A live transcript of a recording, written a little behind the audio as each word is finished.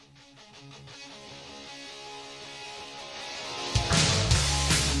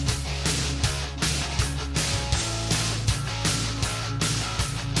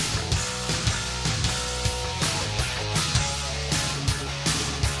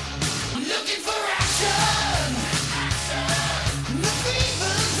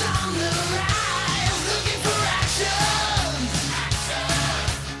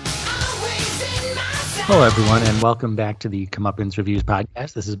Hello, everyone, and welcome back to the Comeuppance Reviews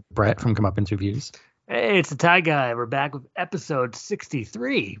podcast. This is Brett from Comeuppance Reviews. Hey, it's the Thai guy. We're back with episode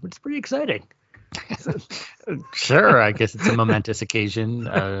 63, which is pretty exciting. Sure, I guess it's a momentous occasion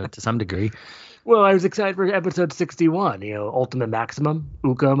to some degree. Well, I was excited for episode 61, Ultimate Maximum,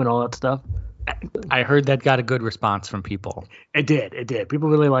 Ukum, and all that stuff. I heard that got a good response from people. It did. People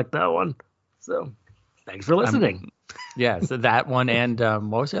really liked that one. So, thanks for listening. Yeah, so that one, and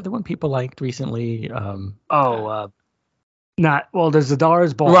what was the other one people liked recently? There's the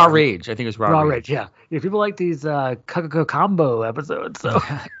Dara's Bar. Raw Rage. I think it was Raw Rage. Yeah, people like these Kakako combo episodes. So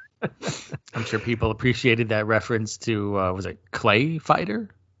I'm sure people appreciated that reference to, was it Clay Fighter?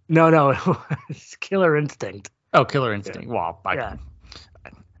 No, it's Killer Instinct. Oh, Killer Instinct. Yeah. Well,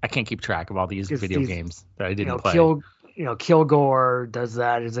 I can't keep track of all these video games that I didn't play. Kilgore does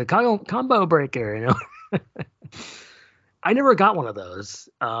that. It's a combo breaker, I never got one of those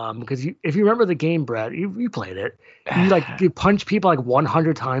because if you remember the game, Brett, you played it. You punch people like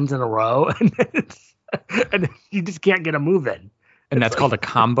 100 times in a row, and you just can't get a move in. And that's called a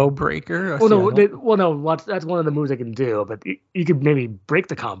combo breaker? That's one of the moves I can do, but you could maybe break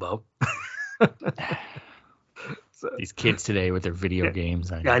the combo. These kids today with their video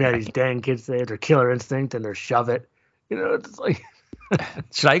games. I know these dang kids today with their Killer Instinct and their Shove It. It's like...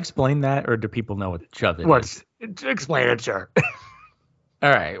 Should I explain that, or do people know what Shove It is? Explain it, sure. All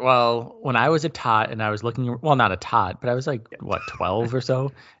right. Well, when I was a tot and I was looking, well, not a tot, but I was like, 12 or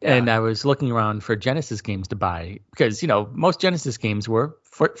so. Yeah. And I was looking around for Genesis games to buy because, most Genesis games were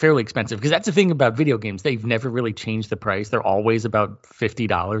fairly expensive because that's the thing about video games. They've never really changed the price. They're always about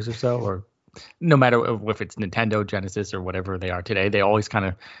 $50 or so, or no matter if it's Nintendo, Genesis, or whatever they are today, they always kind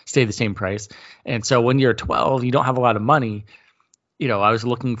of stay the same price. And so when you're 12, you don't have a lot of money. I was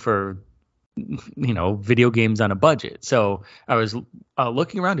looking for, video games on a budget. So I was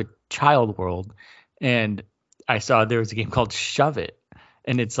looking around at Child World, and I saw there was a game called Shove It.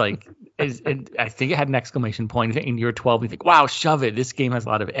 And it's like, and I think it had an exclamation point. And you're 12, and you think, wow, Shove It. This game has a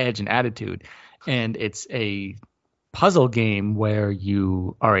lot of edge and attitude. And it's a puzzle game where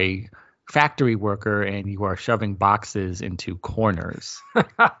you are a factory worker and you are shoving boxes into corners.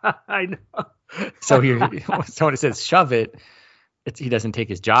 I know. So when it says Shove It, he doesn't take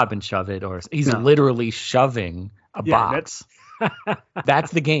his job and shove it, or he's literally shoving a box. That's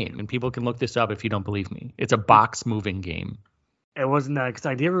the game, and people can look this up if you don't believe me. It's a box moving game. It wasn't that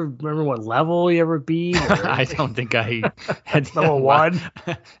exciting. Do you ever remember what level you ever beat? I don't think I had level 1.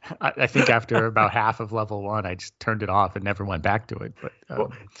 I think after about half of level 1, I just turned it off and never went back to it.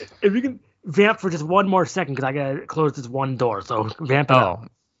 But if you can vamp for just one more second, because I gotta close this one door, so vamp it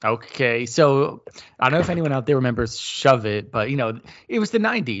up. Okay, so I don't know if anyone out there remembers Shove It, but, it was the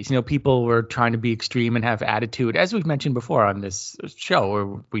 90s. People were trying to be extreme and have attitude, as we've mentioned before on this show, where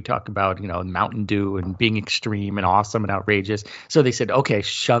we talk about, Mountain Dew and being extreme and awesome and outrageous. So they said, okay,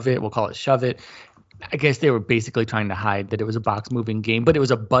 Shove It, we'll call it Shove It. I guess they were basically trying to hide that it was a box moving game, but it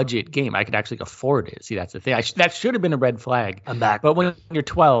was a budget game. I could actually afford it. See, that's the thing. That should have been a red flag. I'm back. But when you're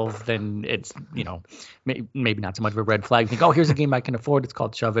 12, then it's, maybe not so much of a red flag. You think, oh, here's a game I can afford. It's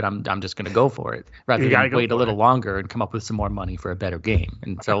called Shove It. I'm just going to go for it rather than wait a little longer and come up with some more money for a better game.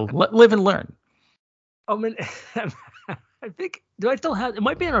 And so live and learn. I mean, I think, do I still have, it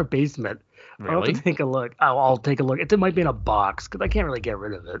might be in our basement. Really? I'll have to take a look. I'll take a look. It might be in a box because I can't really get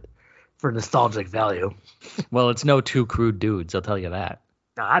rid of it for nostalgic value. Well, it's no Two Crude Dudes, I'll tell you that.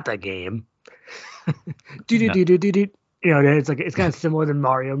 Not that game. Do. It's like it's kind of similar to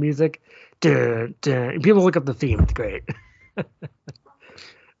Mario music. People look up the theme. It's great.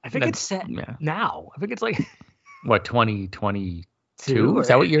 I think it's set now. I think it's like what, 2022? Is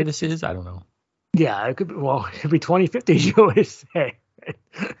that what year this is? I don't know. Yeah, it could be. Well, it could be 2050. You always say.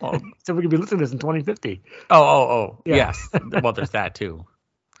 Well, so we could be listening to this in 2050. Oh, yeah. Yes. Well, there's that too.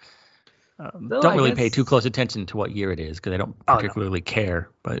 Don't really pay too close attention to what year it is because I don't particularly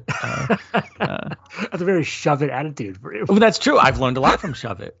care. But that's a very Shove It attitude for you. Well, that's true. I've learned a lot from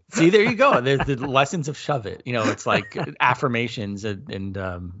Shove It. See, there you go. There's the lessons of Shove It. It's like affirmations and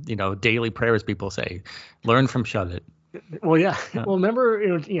daily prayers people say. Learn from Shove It. Well, yeah. Well, remember,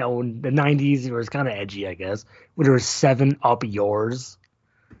 in the 90s, it was kind of edgy, I guess, when there was 7 Up Yours.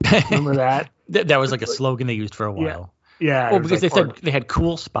 Remember that? That was like a slogan they used for a while. Yeah. Well, because they said they had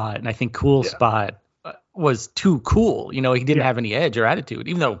Cool Spot, and I think Cool Spot was too cool. He didn't have any edge or attitude,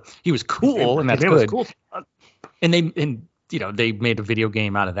 even though he was cool, and that's good. Cool. And they made a video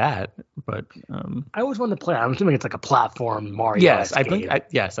game out of that. But I always wanted to play. I'm assuming it's like a platform Mario. Yes, I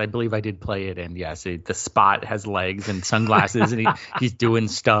believe I did play it, and yes, the Spot has legs and sunglasses, and he's doing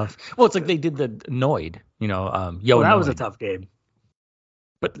stuff. Well, it's like they did the Noid. That was a tough game.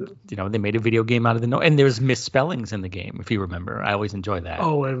 But they made a video game out of the Noid, and there's misspellings in the game, if you remember. I always enjoy that.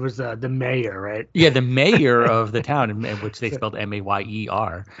 Oh, it was the mayor, right? Yeah, the mayor of the town, in which they spelled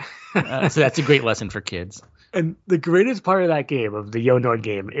Mayer. So that's a great lesson for kids. And the greatest part of that game, of the Yo Noid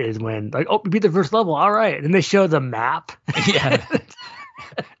game, is when like, oh, we beat the first level, all right, and they show the map. Yeah,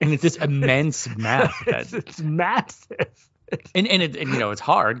 and it's this immense map. It's massive. And it's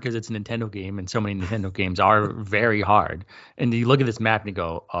hard because it's a Nintendo game, and so many Nintendo games are very hard. And you look at this map and you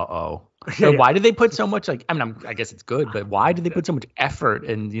go, uh-oh. Yeah. Why did they put so much, like, I guess it's good, but why did they put so much effort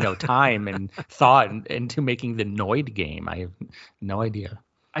and, time and thought into making the Noid game? I have no idea.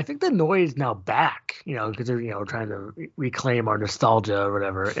 I think the Noid is now back, because they're, trying to reclaim our nostalgia or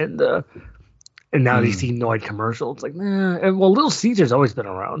whatever. And now they see Noid commercials. It's like, nah. And, well, Little Caesar's always been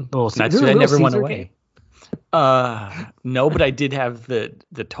around. That never went away. Game? No, but I did have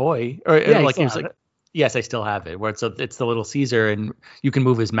the toy, or like it was like, yes, I still have it. Where it's the Little Caesar, and you can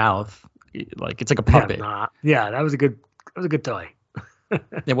move his mouth, like it's like a puppet. Yeah, that was a good toy.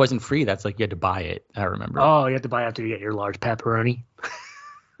 It wasn't free. That's like you had to buy it. I remember. Oh, you had to buy it after you get your large pepperoni.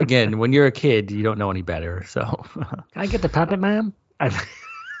 Again, when you're a kid, you don't know any better. So, can I get the puppet, ma'am?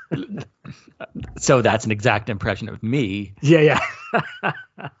 So that's an exact impression of me. Yeah.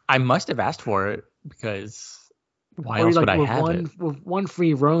 I must have asked for it because why else would I have it? With one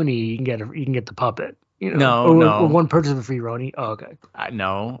free Roni, you can get the puppet. No. With one purchase of a free Roni. Oh, okay.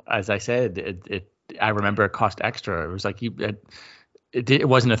 No, as I said, I remember it cost extra. It was like it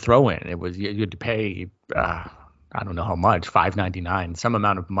wasn't a throw-in. It was you had to pay. I don't know how much, $5.99, some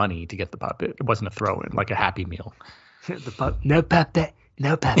amount of money to get the puppet. It wasn't a throw-in, like a Happy Meal. No puppet.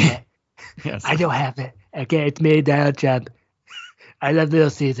 Yes. I don't have it. Okay, it's made out job. I love Little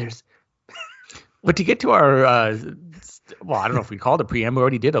Caesars. But to get to our, I don't know if we called it a preamble. We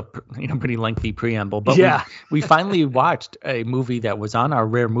already did a pretty lengthy preamble. But yeah. we finally watched a movie that was on our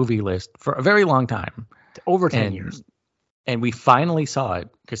rare movie list for a very long time. Over 10 years. And we finally saw it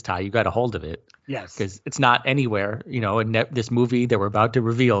because, Ty, you got a hold of it. Yes. Because it's not anywhere, and this movie that we're about to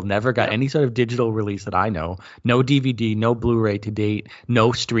reveal never got any sort of digital release that I know. No DVD, no Blu-ray to date,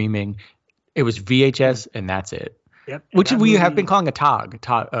 no streaming. It was VHS, and that's it. Yep. Which we have been calling a TOG,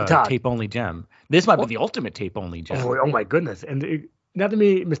 tape-only gem. This might be the ultimate tape-only gem. Oh my goodness. And not to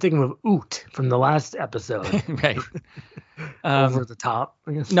be mistaken with Oot from the last episode. Right. Over the top,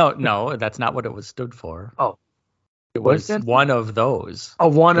 I guess. No, that's not what it was stood for. Oh. It was one of those. Oh,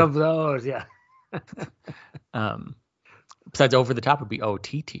 one of those, yeah. Besides over the top would be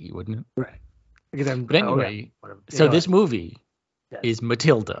OTT, wouldn't it? Right. But anyway, so this movie is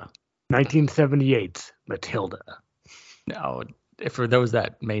Matilda. 1978's Matilda. Now, for those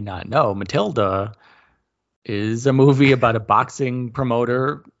that may not know, Matilda is a movie about a boxing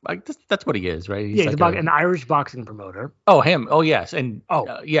promoter. Like that's what he is, right? He's like an Irish boxing promoter. Oh, him. Oh, yes. And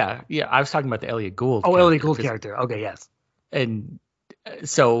yeah. I was talking about the Elliot Gould. Oh, Elliot Gould character. Okay, yes. And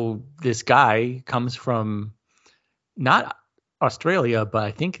so this guy comes from not Australia, but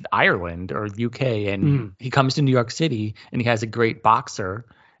I think Ireland or UK, and he comes to New York City, and he has a great boxer,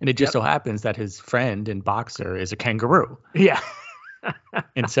 and it just so happens that his friend and boxer is a kangaroo. Yeah.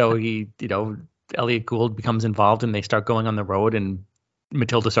 And so Elliot Gould becomes involved, and they start going on the road, and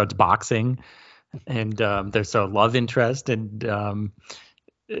Matilda starts boxing, and there's a love interest, and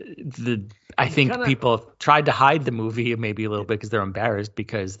I think people have tried to hide the movie maybe a little bit because they're embarrassed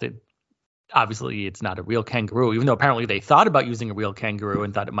because obviously it's not a real kangaroo, even though apparently they thought about using a real kangaroo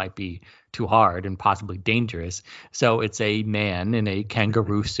and thought it might be too hard and possibly dangerous. So it's a man in a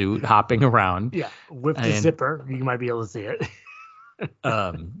kangaroo suit hopping around. Yeah, with the zipper. You might be able to see it.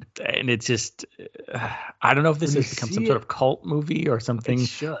 And it's just, I don't know if this has become some sort of cult movie or something. It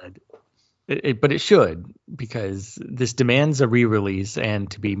should. But it should, because this demands a re-release and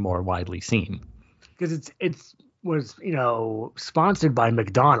to be more widely seen. Because it was sponsored by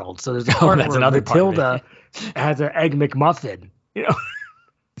McDonald's, so there's a part where Matilda has an egg McMuffin. Is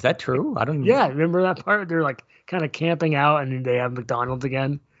that true? I don't. Yeah, remember that part? They're like kind of camping out, and they have McDonald's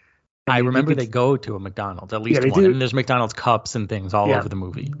again. I remember they go to a McDonald's, at least one. And there's McDonald's cups and things all over the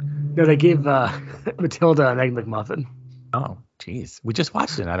movie. No, they gave Matilda an egg McMuffin. Oh, geez. We just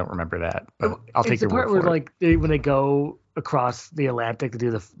watched it and I don't remember that. But I'll take your word for it. It's the part where when they go across the Atlantic to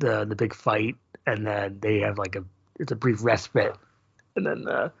do the big fight, and then they have it's a brief respite, and then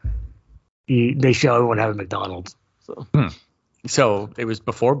they show everyone having McDonald's. So it was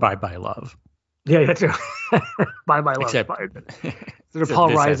before Bye Bye Love. Yeah, that's true. Bye Bye Love. Except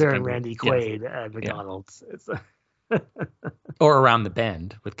Paul Reiser and Randy Quaid at McDonald's. Yeah. Or Around the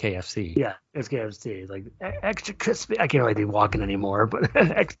Bend with KFC. Yeah, it's KFC. It's like extra crispy. I can't really be walking anymore, but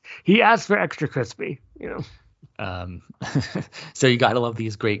he asked for extra crispy. Um, so you got to love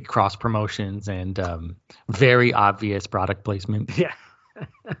these great cross promotions and very obvious product placement Yeah.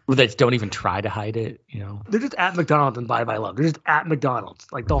 that don't even try to hide it. They're just at McDonald's and Bye Bye Love. They're just at McDonald's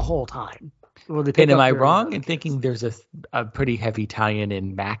like the whole time. Well, they pick And am up I their wrong in kids. thinking there's a pretty heavy tie-in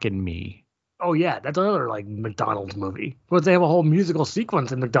in Mac and Me? Oh yeah, that's another like McDonald's movie. Well, they have a whole musical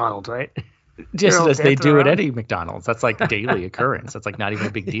sequence in McDonald's, right? They're Just all as they dancing do at around any McDonald's. That's like daily occurrence. That's like not even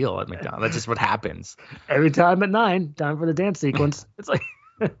a big deal at McDonald's. That's just what happens. every time at 9. Time for the dance sequence. It's like,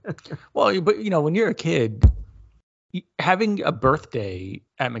 Well, but when you're a kid, having a birthday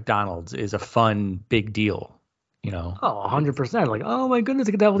at McDonald's is a fun, big deal. oh, 100%. Like, oh my goodness,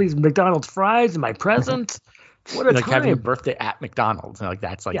 I get to have all these McDonald's fries and my presents. What a Like having a time! birthday at McDonald's, and like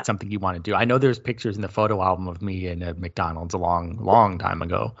that's like Yeah. something you want to do. I know there's pictures in the photo album of me in a McDonald's a long, long time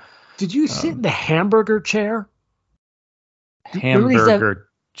ago. Did you sit in the hamburger chair? Remember Hamburger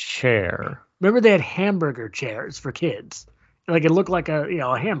chair. remember they had hamburger chairs for kids. Like it looked like a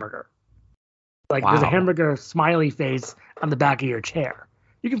hamburger. Like there's a Wow. hamburger smiley face on the back of your chair.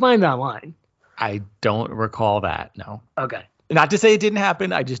 You can find that online. I don't recall that. No. Okay. Not to say it didn't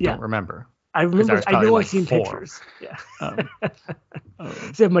happen. I just Yeah. don't remember. I 'Cause remember. was I probably, know like, I've seen 4. pictures. Yeah. Um,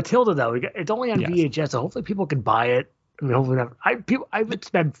 So Matilda though, it's only on Yes. VHS, so hopefully people can buy it. I mean, hopefully not. I would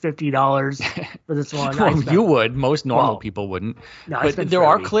spend $50 for this one. I well, spent- you would. Most normal Well, people wouldn't. No, I But spent there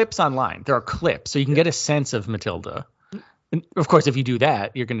are 30. clips online. There are clips, so you can get a sense of Matilda. And of course, if you do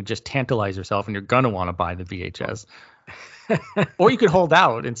that, you're going to just tantalize yourself, and you're going to want to buy the VHS. Or you could hold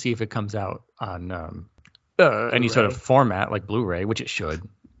out and see if it comes out on any sort of Blu-ray. format like Blu-ray, which it should.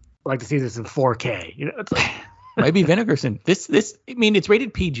 I'd like to see this in 4K. It's like Maybe Vinegarson. This. I mean, it's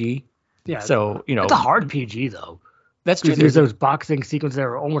rated PG. yeah. So It's a hard PG though. That's true. There's those boxing sequences that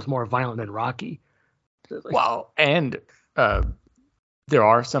are almost more violent than Rocky. So it's like, Well, and there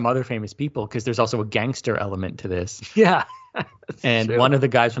are some other famous people because there's also a gangster element to this. yeah. And true. one of the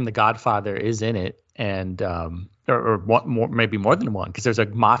guys from The Godfather is in it, and or one, more, maybe more than one, because there's a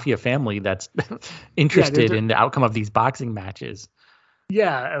mafia family that's interested in the outcome of these boxing matches.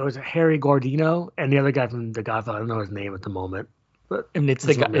 Yeah, it was Harry Gordino and the other guy from The Godfather. I don't know his name at the moment, but And it's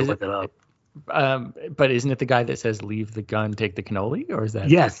the guy. look it up. But isn't it the guy that says "Leave the gun, take the cannoli"? Or is that?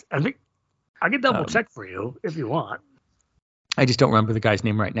 Yes, I think I can double check for you if you want. I just don't remember the guy's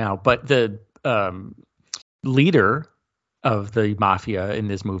name right now. But the leader of the mafia in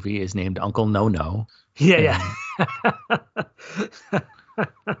this movie is named Uncle No No. Yeah.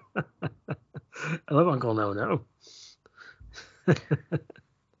 I love Uncle No No.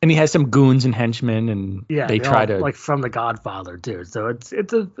 And he has some goons and henchmen, and Yeah, they they're try all, to like from The Godfather too. So it's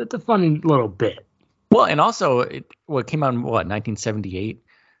a funny little bit. Well, and also it came out in 1978.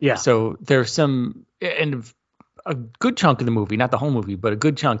 Yeah. So there's some, and a good chunk of the movie, not the whole movie, but a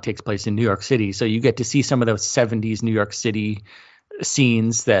good chunk takes place in New York City. So you get to see some of those 70s New York City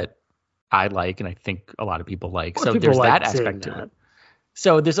scenes that I like, and I think a lot of people like. Well, So people there's like that seeing aspect to that. it.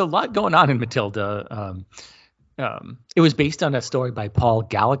 So there's a lot going on in Matilda. It was based on a story by Paul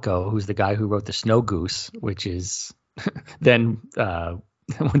Gallico, who's the guy who wrote The Snow Goose, which is then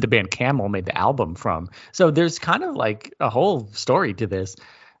when the band Camel made the album from. So there's kind of like a whole story to this.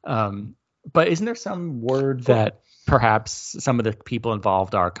 But isn't there some word that perhaps some of the people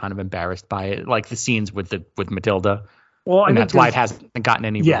involved are kind of embarrassed by it, like the scenes with Matilda, Well, and that's why it hasn't gotten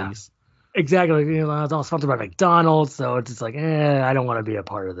any Yeah. release? Exactly. It's all sponsored by McDonald's, so it's just like, I don't want to be a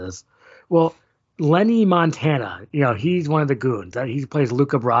part of this. Well, Lenny Montana, he's one of the goons. He plays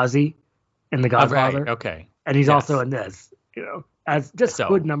Luca Brasi in The Godfather, Right. Okay. and he's Yes. also in this. As just So-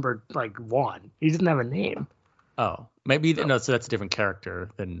 hood number like 1. He doesn't have a name. Oh, maybe no. So that's a different character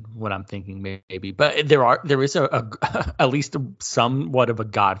than what I'm thinking. Maybe, but there is a at least somewhat of a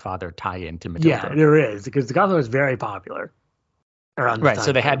Godfather tie-in to Matilda. Yeah, there is, because The Godfather was very popular around this Right. time.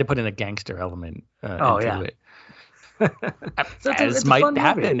 So they had to put in a gangster element into yeah. it. So it's As a might fun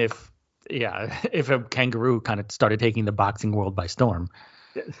happen movie. if a kangaroo kind of started taking the boxing world by storm,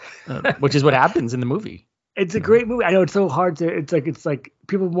 which is what happens in the movie. It's a great movie. I know it's so hard to. It's like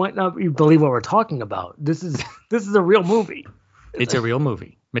people might not believe what we're talking about. This is a real movie. It's a real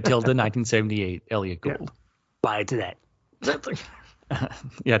movie. Matilda, 1978, Elliot Gould. Buy it today.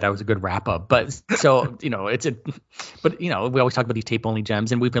 Yeah, that was a good wrap up. But so, we always talk about these tape only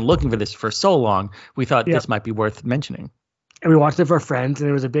gems, and we've been looking for this for so long. We thought this might be worth mentioning. And we watched it for friends, and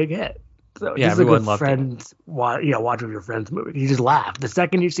it was a big hit. So Yeah, this is a everyone good loved friends watch with your friends movie. You just laugh. The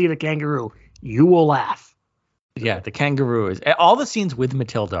second you see the kangaroo, you will laugh. Yeah, the kangaroo is all the scenes with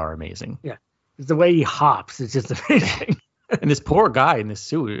Matilda are amazing. It's the way he hops. It's just amazing. And this poor guy in this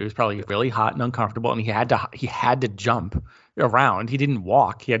suit, it was probably really hot and uncomfortable, and he had to jump around. He didn't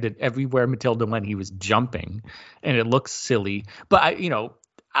walk. He had to everywhere Matilda went, he was jumping, and it looks silly. But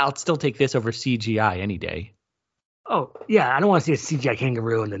I'll still take this over CGI any day. Oh yeah, I don't want to see a CGI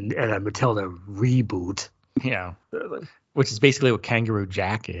kangaroo and a Matilda reboot. Yeah, which is basically what Kangaroo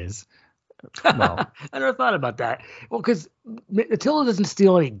Jack is. Well, I never thought about that. Well, because Matilda doesn't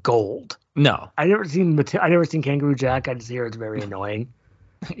steal any gold. no. I never seen Kangaroo Jack. I just hear it's very annoying.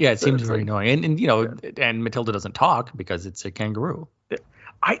 Yeah, it seems very annoying. And Matilda doesn't talk because it's a kangaroo.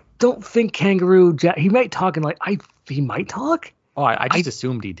 I don't think Kangaroo Jack. He might talk and he might talk. Oh, I just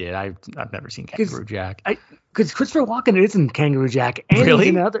assumed he did. I've never seen Kangaroo Jack. Because Christopher Walken isn't Kangaroo Jack. And really?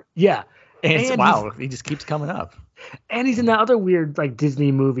 He's in another, yeah. And wow, he just keeps coming up. And he's in that other weird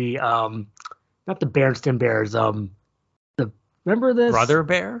Disney movie. Not the Berenstain Bears. Remember this? Brother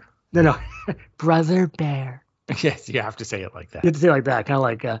Bear? No, Brother Bear. Yes, you have to say it like that. You have to say it like that, kind of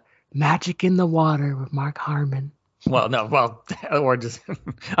like Magic in the Water with Mark Harmon. Or just I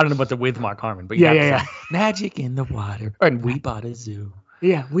don't know about the with Mark Harmon, but yeah. Magic in the Water, and we bought a zoo.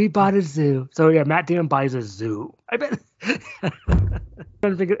 Yeah, we bought a zoo. So yeah, Matt Damon buys a zoo. I bet.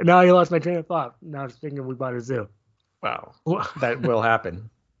 Now I lost my train of thought. Now I'm just thinking we bought a zoo. Wow, that will happen.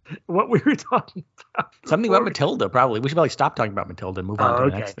 What we were talking about? Something about Matilda, probably. We should probably stop talking about Matilda and move on to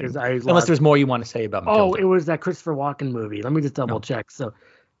the next thing. Unless there's more you want to say about Matilda. Oh, it was that Christopher Walken movie. Let me just double check. So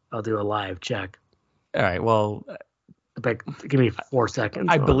I'll do a live check. All right. Well, give me 4 seconds.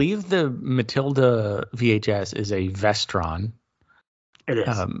 I believe the Matilda VHS is a Vestron. It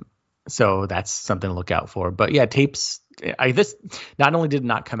is. So that's something to look out for. But yeah, tapes. This not only did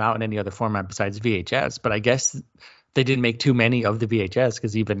not come out in any other format besides VHS, but I guess they didn't make too many of the VHS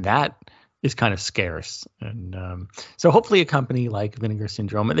because even that is kind of scarce. And so hopefully a company like Vinegar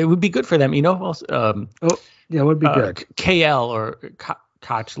Syndrome, it would be good for them. You know who else? It would be good. KL or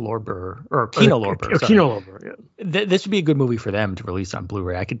Koch Lorber or Kino Lorber. Kino Lorber, yeah. This would be a good movie for them to release on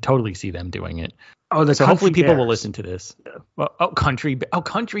Blu-ray. I could totally see them doing it. So hopefully people will listen to this. Yeah. Well, Country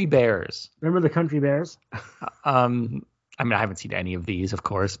Bears. Remember the Country Bears? I haven't seen any of these, of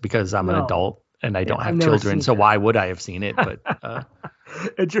course, because I'm an adult and I don't have children. So why would I have seen it? But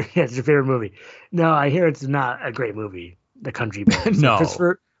it's your favorite movie. No, I hear it's not a great movie. The Country Bears. No.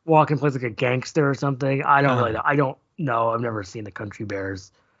 Christopher Walken plays like a gangster or something. I don't really know. I don't know. I've never seen the Country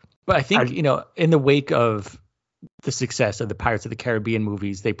Bears. But I think, in the wake of the success of the Pirates of the Caribbean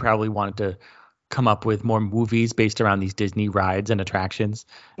movies, they probably wanted to come up with more movies based around these Disney rides and attractions.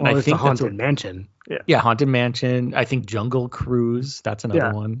 And I think Haunted Mansion. Yeah, Haunted Mansion. I think Jungle Cruise. That's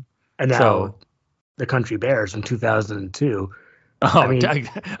another one. And now the Country Bears in 2002. Oh,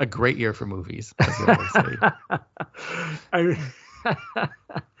 a great year for movies. That's what I say.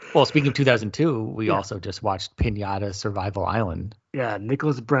 Well, speaking of 2002, we also just watched Pinata Survival Island. Yeah,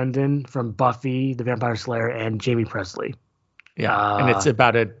 Nicholas Brendan from Buffy the Vampire Slayer and Jamie Presley. Yeah, and it's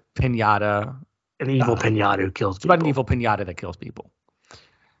about a pinata. An evil pinata who kills people. It's about an evil pinata that kills people.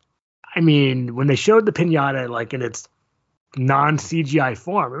 I mean, when they showed the pinata in its non-CGI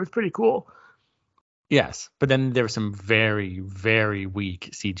form, it was pretty cool. Yes, but then there were some very, very weak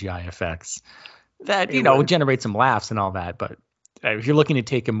CGI effects that, generate some laughs and all that. But if you're looking to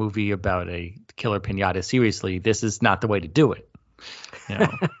take a movie about a killer pinata seriously, this is not the way to do it.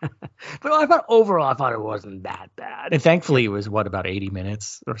 But I thought it wasn't that bad. And thankfully, it was about 80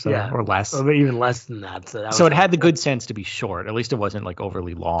 minutes or so, or less. Or even less than that. So it had the good sense to be short. At least it wasn't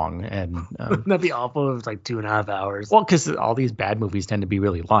overly long. And wouldn't that be awful? It was 2.5 hours. Well, because all these bad movies tend to be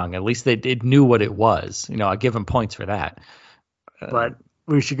really long. At least it knew what it was. I give them points for that. But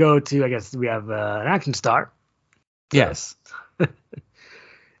we should go to. I guess we have an action star. Yes. I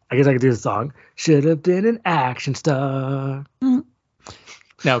guess I could do the song. Should have been an action star. Mm-hmm.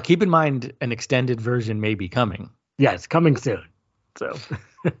 Now, keep in mind, an extended version may be coming. Yes, coming soon. So,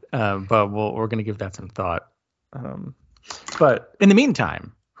 but we're going to give that some thought. But in the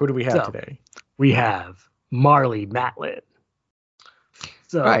meantime, who do we have today? We have Marlee Matlin.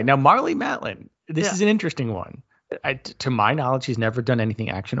 All right, now Marlee Matlin. This is an interesting one. To my knowledge, she's never done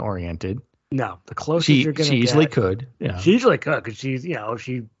anything action oriented. No, the closest you're going to get. She easily could. Yeah. She usually could because she's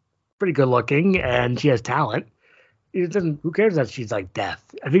pretty good looking and she has talent. Who cares that she's deaf?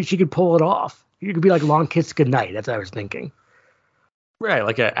 I think she could pull it off. You could be like Long Kiss Goodnight. That's what I was thinking. Right,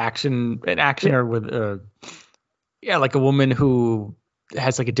 like an actioner with like a woman who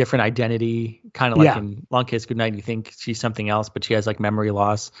has a different identity, kind of in Long Kiss Goodnight. You think she's something else, but she has memory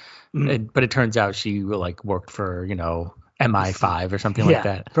loss. Mm-hmm. But it turns out she worked for MI5 or something like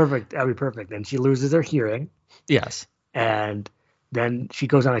that. Perfect. That would be perfect. And she loses her hearing. Yes. And then she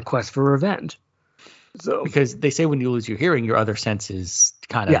goes on a quest for revenge. So because they say when you lose your hearing, your other senses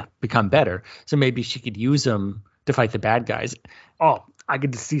kind of become better. So maybe she could use them to fight the bad guys. Oh, I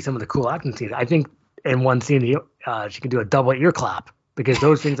get to see some of the cool action scenes. I think in one scene, she can do a double ear clap because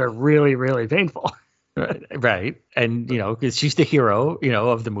those things are really, really painful. Right. And, because she's the hero,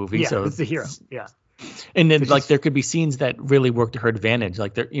 of the movie. Yeah, so it's the hero. Yeah. And then, so there could be scenes that really work to her advantage.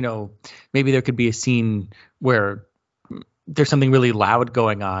 Like, maybe there could be a scene where there's something really loud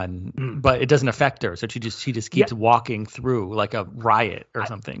going on, but it doesn't affect her. So she just keeps walking through like a riot or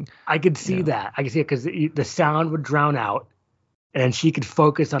something. I could see that. I could see it because the sound would drown out, and she could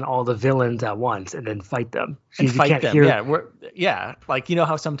focus on all the villains at once and then fight them. Yeah. Like,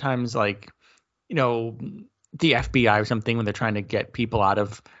 how sometimes the FBI or something, when they're trying to get people out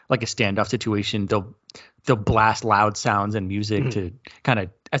of like a standoff situation, they'll blast loud sounds and music to kind of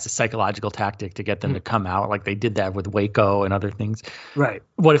as a psychological tactic to get them to come out. Like they did that with Waco and other things. Right.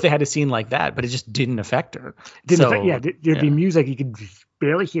 What if they had a scene like that, but it just didn't affect her? There'd be music, you could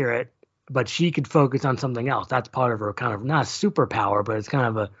barely hear it, but she could focus on something else. That's part of her kind of, not a superpower, but it's kind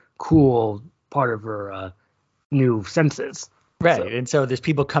of a cool part of her new senses. Right. And so there's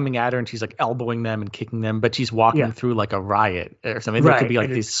people coming at her and she's like elbowing them and kicking them, but she's walking through like a riot or something. There could be like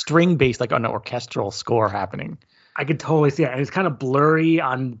this string based, like an orchestral score happening. I could totally see it. And it's kind of blurry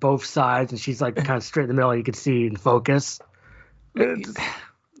on both sides. And she's like kind of straight in the middle. You could see in focus.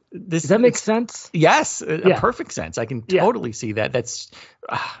 Does that make sense? Yes. A perfect sense. I can totally see that.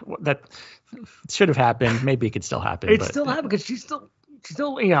 That should have happened. Maybe it could still happen. It still happened because she still,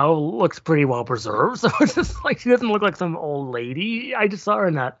 looks pretty well preserved. So it's just like she doesn't look like some old lady. I just saw her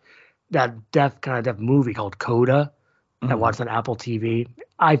in that deaf movie called Coda. I watched on Apple TV.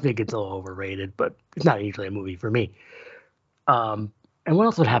 I think it's a little overrated, but it's not usually a movie for me. And what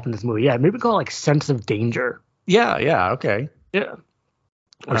else would happen in this movie? Yeah, maybe call it like Sense of Danger. Yeah, okay. Yeah.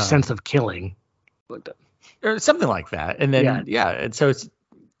 Or Sense of Killing. Or something like that. And then, and so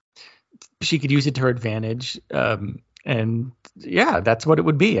she could use it to her advantage. And that's what it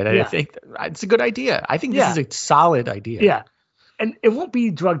would be. And I think it's a good idea. I think this is a solid idea. Yeah. And it won't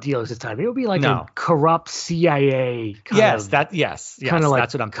be drug dealers this time. It'll be like a corrupt CIA kind of that's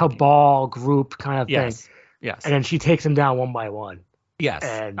what I'm cabal group kind of thing. Yes. And then she takes them down one by one. Yes.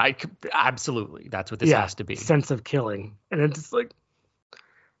 And absolutely. That's what this has to be. Sense of killing. And it's just like,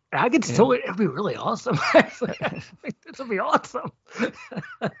 I could totally, it'd be really awesome. This would be awesome.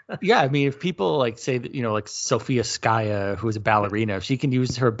 I mean, if people like say that, like Sophia Skaya, who is a ballerina, if she can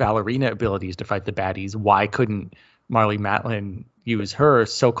use her ballerina abilities to fight the baddies, why couldn't Marlee Matlin use her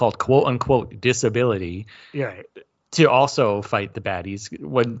so-called quote unquote disability to also fight the baddies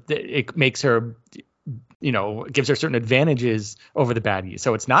when it makes her, gives her certain advantages over the baddies.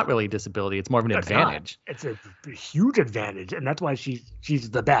 So it's not really a disability. It's more of an advantage. It's a huge advantage. And that's why she's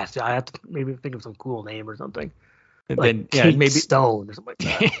the best. I have to maybe think of some cool name or something. And like then, maybe Stone or something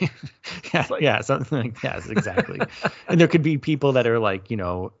like that. Something like that. Exactly. And there could be people that are like,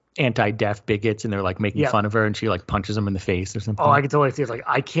 anti-deaf bigots and they're like making fun of her and she like punches them in the face or something. Oh, I can totally see. It's like,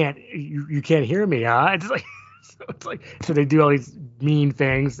 you can't hear me, huh? It's like, so they do all these mean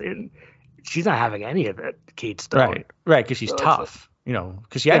things and she's not having any of it, Kate Stone. Right, because she's tough,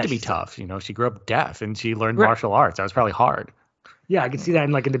 because she had to be tough. She grew up deaf and she learned martial arts. That was probably hard. Yeah, I can see that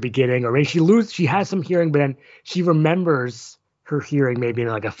in the beginning, or maybe she has some hearing, but then she remembers her hearing maybe in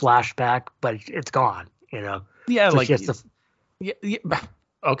like a flashback, but it's gone, Yeah, so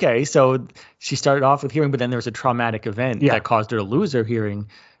okay, so she started off with hearing, but then there was a traumatic event that caused her to lose her hearing.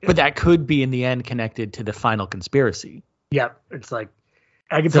 But that could be in the end connected to the final conspiracy. Yep, it's like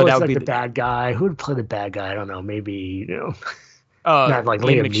I could totally see the bad guy. Who would play the bad guy? I don't know. Maybe not like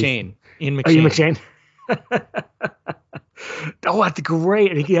Ian McShane. Ian McShane. Oh, that's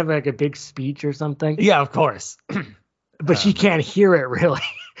great. I think you have like a big speech or something. Yeah, of course. But she can't hear it really.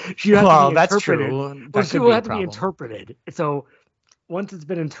 That's true. She will have to be interpreted. So once it's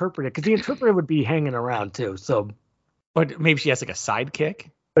been interpreted, because the interpreter would be hanging around too. So, but maybe she has like a sidekick.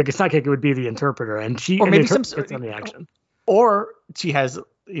 Like a sidekick would be the interpreter, and maybe some sort of the action. Or she has,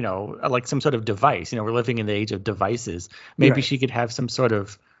 like some sort of device. We're living in the age of devices. Maybe she could have some sort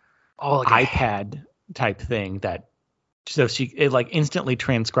of iPad type thing so it like instantly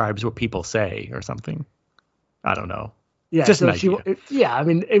transcribes what people say or something. I don't know. Yeah, just so an idea. I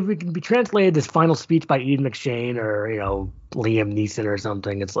mean, if it can be translated this final speech by Ian McShane or Liam Neeson or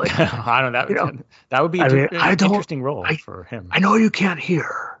something, it's like I don't know. That would be an interesting role for him. I know you can't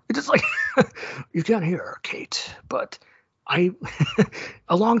hear. It's just like you can't hear, Kate, but a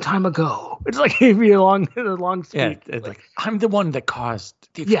long time ago. It's like maybe a long speech. Yeah, it's like I'm the one that caused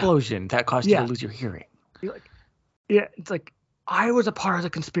the explosion that caused you to lose your hearing. You're like, it's like I was a part of the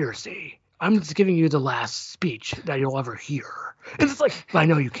conspiracy. I'm just giving you the last speech that you'll ever hear. And it's like, I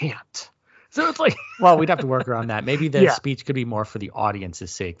know you can't. So it's like, well, we'd have to work around that. Maybe the Yeah. speech could be more for the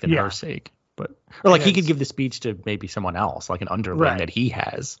audience's sake than Yeah. her sake. But or like And he could it's- give the speech to maybe someone else, like an underling Right. that he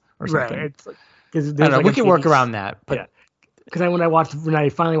has or right. something. It's like, because I don't know. We can work around that. But Yeah. Because when I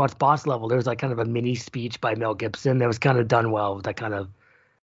finally watched Boss Level, there was like kind of a mini speech by Mel Gibson that was kind of done well with that kind of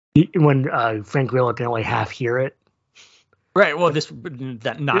when Frank Grillo can only half hear it. right. Well,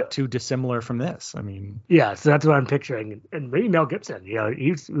 that not too dissimilar from this. I mean, Yeah, so that's what I'm picturing, and maybe Mel Gibson.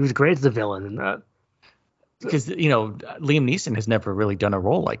 he was great as the villain in that. because Liam Neeson has never really done a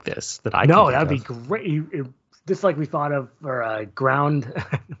role like this that I No, can that'd be think of. great. Just like we thought of for Ground,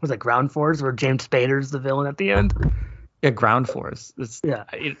 was it Ground Force, where James Spader's the villain at the end? Yeah, Ground Force. Yeah.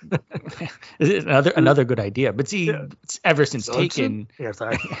 It's another good idea. But see, ever since Taken, Yeah,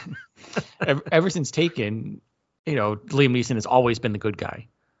 sorry. ever since Taken, Liam Neeson has always been the good guy.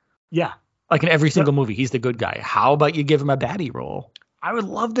 Yeah, Like in every single movie, he's the good guy. How about you give him a baddie role? I would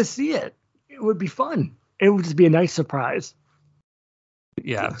love to see it. It would be fun. It would just be a nice surprise.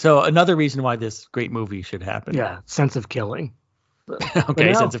 Yeah. So another reason why this great movie should happen. Yeah, sense of killing.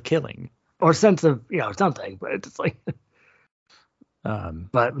 Okay, sense of killing. Or sense of something, but it's like.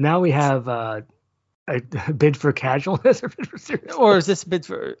 But now we have a bid for casualness or bid for seriousness. Or is this a bid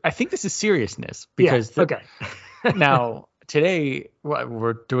for? I think this is seriousness because okay. now today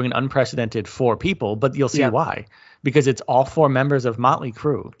we're doing an unprecedented 4 people, but you'll see why, because it's all 4 members of Motley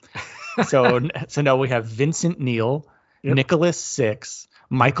Crue. So now we have Vincent Neil, Nicholas Six,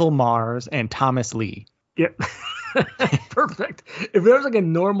 Michael Mars, and Thomas Lee. Yep. Perfect. If there was like a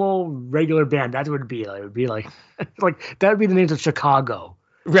normal regular band, that's what it'd be like. It would be like that would be the names of Chicago.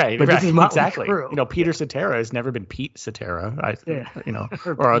 Right, but right, this is Motley exactly. Crue. Peter Cetera has never been Pete Cetera,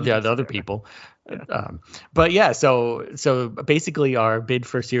 or the other people. But yeah, so basically our bid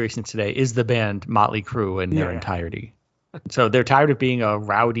for seriousness today is the band Motley Crue in their entirety. So they're tired of being a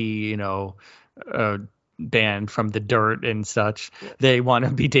rowdy, band from the dirt and such. They want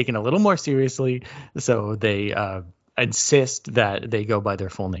to be taken a little more seriously, so they insist that they go by their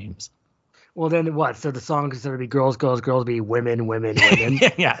full names. Well, then what? So the song is going to be girls, girls, girls, be women, women, women.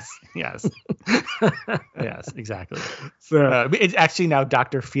 yes, yes, exactly. So it's actually now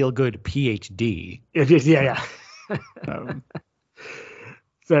Dr. Feelgood, PhD. Yeah.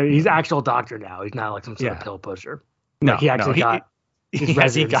 So he's actual doctor now. He's not like some sort of pill pusher. No, he actually got his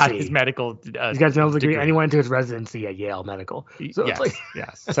residency. He got his medical. He's got his medical degree, and he went to his residency at Yale Medical. So yes, it's like,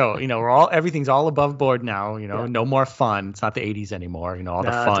 yes. So everything's all above board now. No more fun. It's not the 80s anymore. All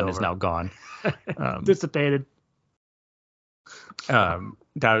the fun is now gone. Dissipated. Now,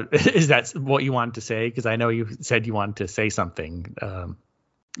 is that what you wanted to say? Because I know you said you wanted to say something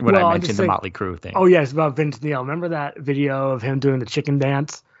when I mentioned the Motley Crue thing. Oh yes, about Vince Neil. Remember that video of him doing the chicken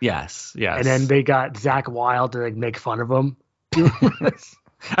dance? Yes. And then they got Zach Wilde to make fun of him.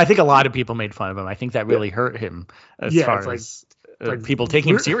 I think a lot of people made fun of him. I think that really hurt him as far as people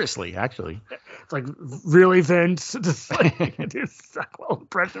taking him seriously, actually. It's like, really, Vince? Just do Zach Wilde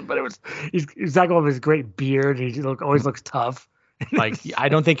impression, but Zach Wilde with his great beard. He always looks tough. I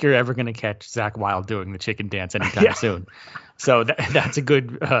don't think you're ever going to catch Zach Wilde doing the chicken dance anytime soon. So that's a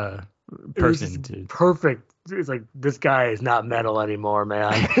good person to. Perfect. It's like, this guy is not metal anymore,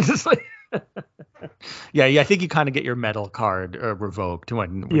 man. It's just like. Yeah, I think you kind of get your metal card revoked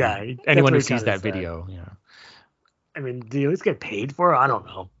when anyone who sees that video. Yeah. I mean, do you at least get paid for it? I don't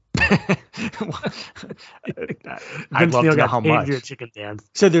know. I'd love to know how much. Chicken dance.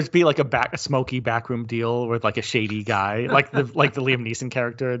 So there'd be like a smoky backroom deal with like a shady guy, like the Liam Neeson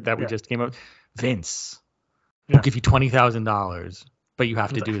character that we just came up. Vince, we'll give you $20,000, but you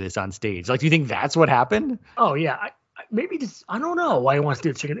have to do this on stage. Like, do you think that's what happened? Oh yeah, maybe just, I don't know why he wants to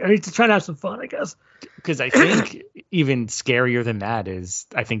do chicken. I mean, to try to have some fun, I guess. Because I think even scarier than that is,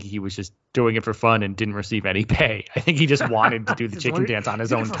 I think he was just doing it for fun and didn't receive any pay. I think he just wanted to do the chicken dance on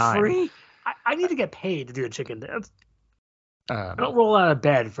his own time. Free? I need to get paid to do a chicken dance. I don't roll out of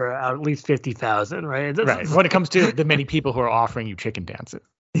bed for at least 50,000, right? Right. When it comes to the many people who are offering you chicken dances.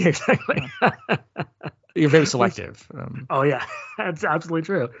 Yeah, exactly. You're very selective. Oh yeah, that's absolutely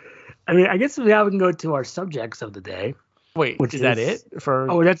true. I mean, I guess now we can go to our subjects of the day. Wait, is that it?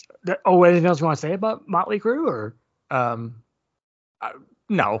 Anything else you want to say about Motley Crue, or?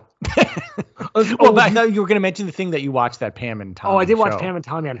 No. Well, I thought you were going to mention the thing that you watched, that Pam and Tommy. Oh, I did watch Pam and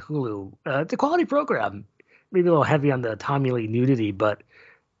Tommy on Hulu. It's a quality program. Maybe a little heavy on the Tommy Lee nudity, but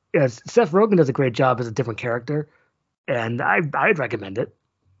Seth Rogen does a great job as a different character, and I'd recommend it.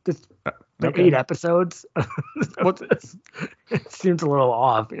 Just 8 episodes. It seems a little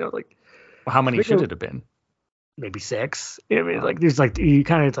off, Well, how many should it have been? maybe 6. I mean, like there's like you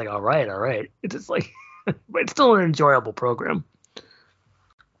kind of it's like all right. It's just like, but it's still an enjoyable program.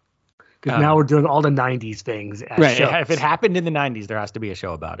 Because now we're doing all the '90s things. Right. Shows. If it happened in the '90s, there has to be a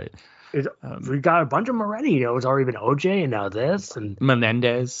show about it. We got a bunch of them already. It's already been OJ and now this and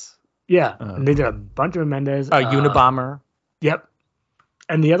Menendez. Yeah, and they did a bunch of Menendez. Unabomber. Yep.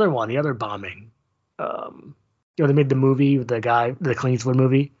 And the other bombing. They made the movie with the guy, the Clint Eastwood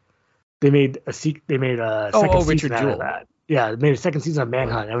movie. They made a second season out of that. Yeah, they made a second season of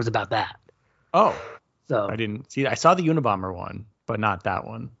Manhunt. And it was about that. Oh, so I didn't see. I saw the Unabomber one, but not that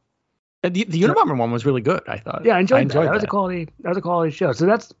one. The Unabomber one was really good, I thought. Yeah, I enjoyed that. That was a quality show. So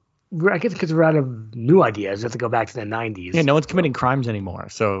that's, I guess, because we're out of new ideas. We have to go back to the '90s. Yeah, no one's committing crimes anymore.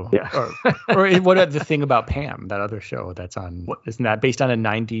 So, yeah. or what are the thing about Pam, that other show that's on? Isn't that based on a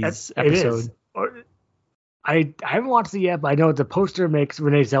 '90s episode? It is. I haven't watched it yet, but I know the poster makes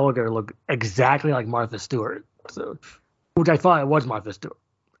Renee Zellweger look exactly like Martha Stewart. So, which I thought it was Martha Stewart.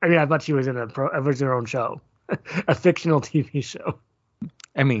 I mean, I thought she was in her own show, a fictional TV show.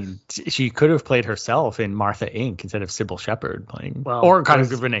 I mean, she could have played herself in Martha Inc. instead of Sybil Shepherd playing, well, or kind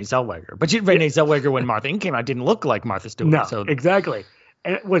of Renee Zellweger. But Renee Zellweger, when Martha Inc. came out, didn't look like Martha Stewart. No, so. Exactly.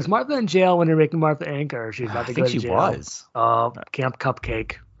 And was Martha in jail when they were making Martha Inc., or she's about to go to jail? I think she was. Camp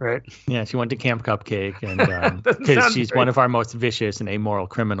Cupcake, right? Yeah, she went to Camp Cupcake, and because she's one of our most vicious and amoral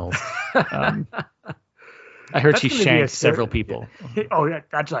criminals. I heard she shanked several people. Oh, yeah,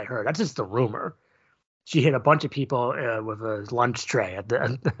 that's what I heard. That's just a rumor. She hit a bunch of people with a lunch tray at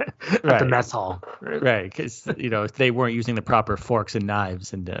the mess hall. Right, because they weren't using the proper forks and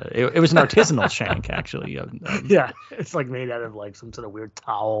knives, and it was an artisanal shank actually. Yeah, it's like made out of like some sort of weird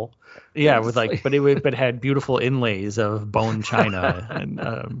towel. Yeah, with but it had beautiful inlays of bone china, and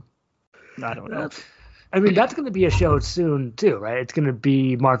I don't know. I mean, that's going to be a show soon too, right? It's going to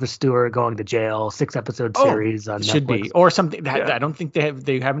be Martha Stewart going to jail, 6-episode series on Netflix. Should be, or something. I don't think they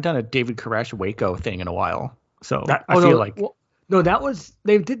haven't done a David Koresh Waco thing in a while. So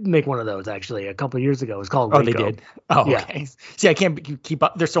they did make one of those actually a couple of years ago. It was called Waco. Oh, they did. Oh, yeah. Okay. See, I can't keep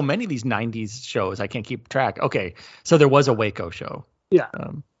up. There's so many of these '90s shows, I can't keep track. Okay, so there was a Waco show. Yeah.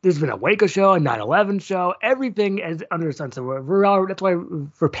 There's been a Waco show, a 9/11 show, everything is under the sun. So that's why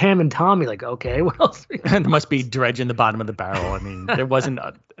for Pam and Tommy, like, okay, what else? There must be dredge in the bottom of the barrel. I mean, there wasn't.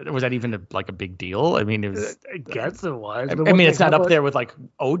 Was that even a big deal? I mean, it was. I guess it was. I mean, it's not up there with like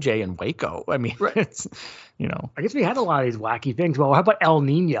OJ and Waco. I mean, right. It's, I guess we had a lot of these wacky things. Well, how about El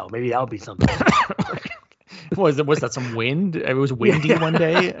Nino? Maybe that would be something. Was that some wind? It was windy one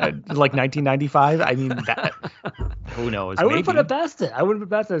day, like 1995. I mean, who knows? I wouldn't put it past it.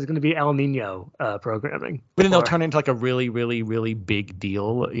 It's going to be El Nino programming. But then they'll turn it into like a really, really, really big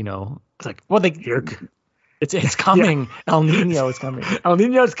deal. It's like, it's coming. Yeah. El Nino is coming. El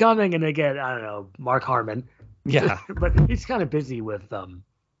Nino's coming, and they get, I don't know, Mark Harmon. Yeah, but he's kind of busy with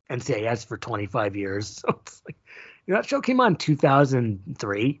NCIS for 25 years. So it's like, that show came on in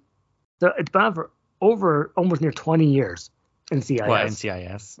 2003. So it's been on for over almost near 20 years. NCIS. Well,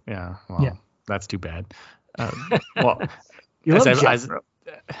 NCIS. Yeah. Well, yeah. That's too bad. As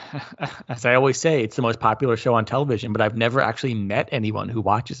I always say, it's the most popular show on television, but I've never actually met anyone who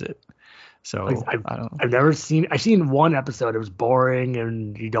watches it. So I've seen one episode. It was boring,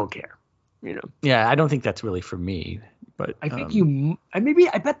 and you don't care. Yeah, I don't think that's really for me. But I think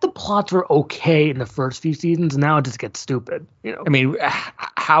I bet the plots were okay in the first few seasons, and now it just gets stupid. I mean,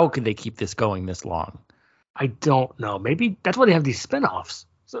 how could they keep this going this long? I don't know. Maybe that's why they have these spin-offs.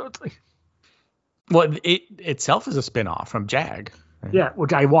 So it's like, well, it itself is a spin-off from Jag. Right? Yeah,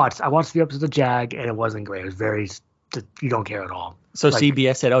 which I watched. I watched the episodes of Jag, and it wasn't great. It was very, you don't care at all. So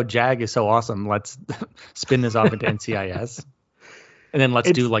CBS said, "Oh, Jag is so awesome. Let's spin this off into NCIS." And then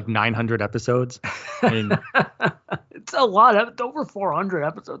let's do like 900 episodes. It's a lot. Over 400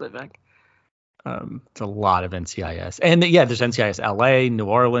 episodes, I think. It's a lot of NCIS. And there's NCIS LA, New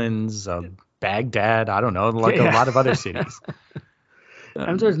Orleans, Baghdad. I don't know, a lot of other cities.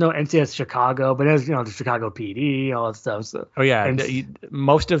 I'm sure there's no NCIS Chicago, but there's the Chicago PD, all that stuff. So. Oh yeah,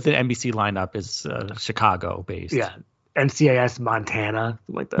 most of the NBC lineup is Chicago based. Yeah, NCIS Montana,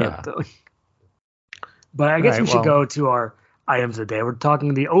 something like that. Yeah. So. But I guess we should go to our items of the day. We're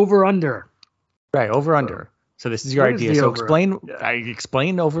talking the over-under. Right, over-under. So this is your idea. So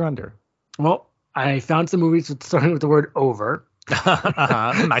explain over-under. Well, I found some movies starting with the word over.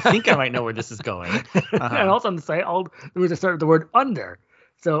 I think I might know where this is going. And also on the site, all the movies start with the word under.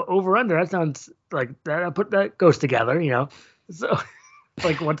 So over-under, that sounds like that. That goes together, So,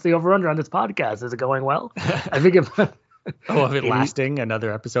 like, what's the over-under on this podcast? Is it going well? I think if it lasting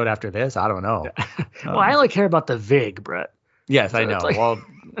another episode after this? I don't know. Well, I only care about the VIG, Brett. Yes, so I know.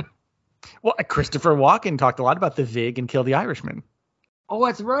 Well, Christopher Walken talked a lot about the Vig and Kill the Irishman. Oh,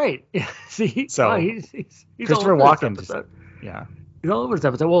 that's right. See, So wow, he's Christopher all over this Walken, episode. yeah. He's all over this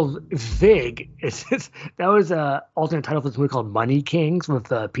episode. Well, Vig that was a alternate title for this movie called Money Kings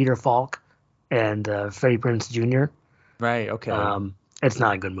with Peter Falk and Freddie Prinze Jr. Right. Okay. It's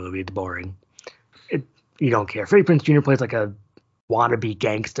not a good movie. It's boring. You don't care. Freddie Prinze Jr. plays like a wannabe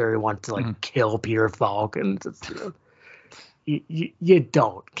gangster who wants to kill Peter Falk, and it's just, you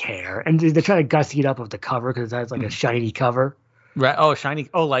don't care. And they try to gussy it up with the cover because it has like a shiny cover. Right. Oh, shiny.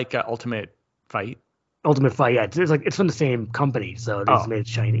 Oh, like Ultimate Fight. Ultimate Fight. Yeah, it's from the same company, so they just made it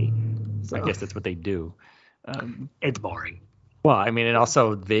shiny. So, I guess that's what they do. It's boring. Well, I mean, and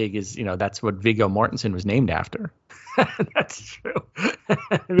also Vig is, that's what Viggo Mortensen was named after. That's true.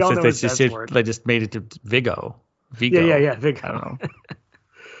 We all know they just made it to Viggo. Vigo. Yeah, Viggo. I don't know.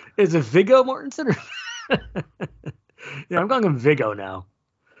 Is it Viggo Mortensen? Yeah, I'm calling him Viggo now.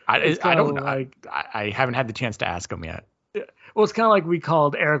 I don't know. I haven't had the chance to ask him yet. Yeah. Well, it's kind of like we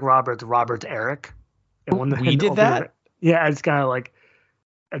called Eric Roberts Eric. We did that? Yeah, it's kind of like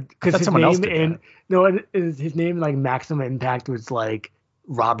because his name his name like Maximum Impact was like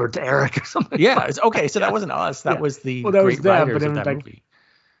Robert Eric or something. Yeah, okay, so that wasn't us. That was the great writers of that movie.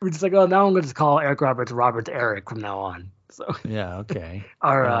 We're just like, oh, now I'm going to call Eric Roberts Robert Eric from now on. So yeah, okay.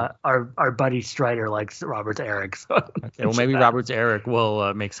 Our buddy Strider likes Robert Eric. So okay, well, maybe Robert Eric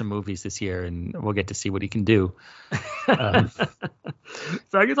will make some movies this year, and we'll get to see what he can do.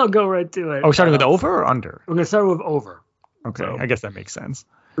 So I guess I'll go right to it. Oh, starting with over or under? We're going to start with over. Okay, so I guess that makes sense.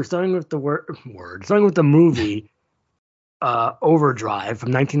 We're starting with the starting with the movie Overdrive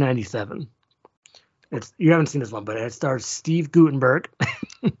from 1997. You haven't seen this one, but it stars Steve Guttenberg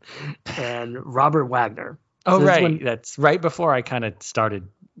and Robert Wagner. Oh, so right. That's right before I kind of started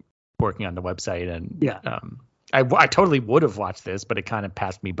working on the website. And I totally would have watched this, but it kind of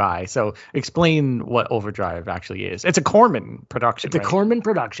passed me by. So explain what Overdrive actually is. It's a Corman production. It's a Corman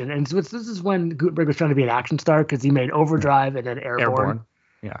production. And so this is when Guttenberg was trying to be an action star because he made Overdrive and then Airborne.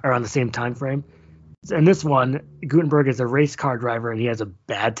 Yeah. Around the same time frame. And this one, Guttenberg is a race car driver and he has a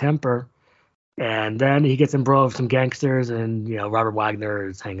bad temper. And then he gets embroiled with some gangsters, and Robert Wagner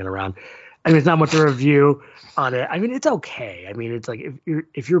is hanging around. I mean, it's not much of a review on it. I mean, it's okay. I mean, it's like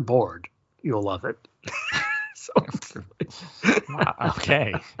if you're bored, you'll love it. So wow,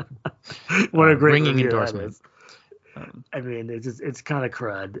 okay. What a great ringing endorsement. I mean, it's kind of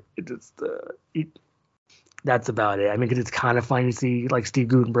crud. That's about it. I mean, because it's kind of funny to see like Steve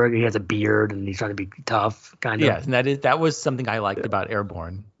Guttenberg. He has a beard and he's trying to be tough, kind of. Yeah, and that was something I liked about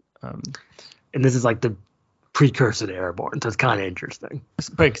Airborne. And this is like the precursor to Airborne, so it's kind of interesting.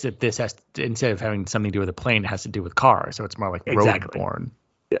 But except this instead of having something to do with a plane, it has to do with cars, so it's more like Roadborne.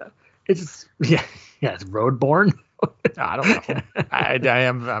 Yeah, it's Roadborne. I don't know.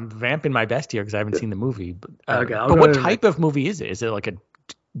 I'm vamping my best here because I haven't seen the movie. But what type of movie is it? Is it like a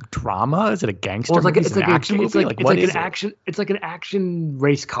drama? Is it a gangster movie? It's like an action movie. It's like an action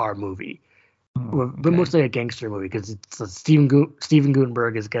race car movie. But mostly a gangster movie because it's Steven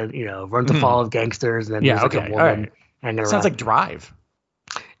Guttenberg is going to runs afoul of gangsters, and then there's like a woman hanging around. Sounds like Drive.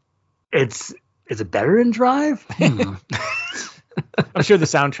 Is it better than Drive? I'm sure the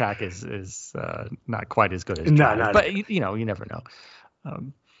soundtrack is not quite as good as Drive, but you never know.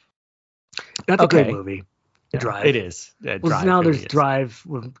 That's a great movie. Yeah, Drive. It is. Drive now there's Drive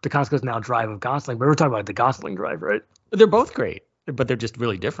with the Costco's now Drive of Gosling, but we're talking about the Gosling Drive, right? They're both great, but they're just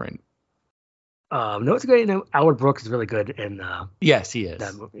really different. No, it's great. Albert Brooks is really good in yes, he is.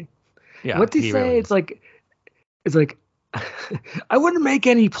 That movie. Yeah. What did he say? Really it's like I wouldn't make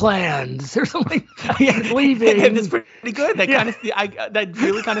any plans or something. Leaving. And it's pretty good. That kind of that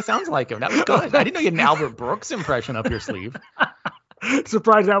really kind of sounds like him. That was good. I didn't know you had an Albert Brooks impression up your sleeve.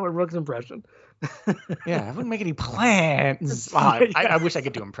 Surprise Albert Brooks impression. Yeah, I wouldn't make any plans. I wish I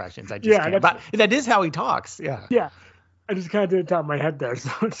could do impressions. I just can't. But that is how he talks. Yeah. Yeah. I just kind of did it top of my head there.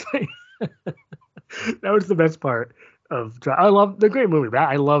 So it's like that was the best part of Drive. I love the great movie, but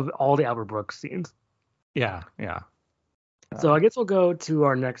I love all the Albert Brooks scenes. Yeah. So I guess we'll go to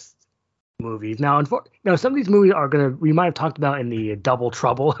our next movies. Now, some of these movies we might have talked about in the Double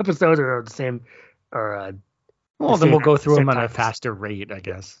Trouble episode or the same, or then we'll go through them at a faster rate, I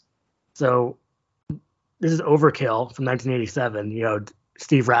guess. So this is Overkill from 1987.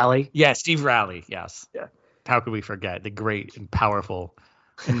 Steve Raleigh. Yeah, Steve Raleigh. Yes. Yeah. How could we forget the great and powerful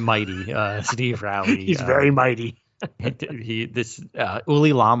and mighty Steve Raleigh? He's very mighty.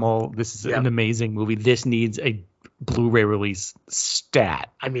 Uli Lommel. This is an amazing movie. This needs a Blu-ray release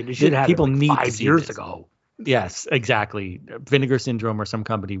stat. I mean, it should have people need 5 years ago. Yes, exactly. Vinegar Syndrome or some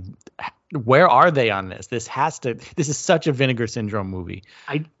company where are they on this? This is such a Vinegar Syndrome movie.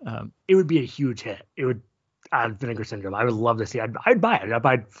 It would be a huge hit. It would on Vinegar Syndrome. I would love to see. I'd buy it. I'd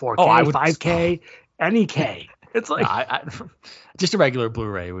buy 4K, I would, 5K, any K. It's like just a regular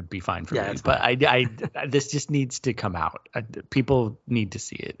Blu-ray would be fine for me. But I this just needs to come out. People need to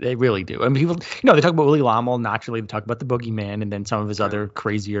see it. They really do. I mean, people, they talk about Willy Lommel. Naturally, they talk about The Boogeyman and then some of his other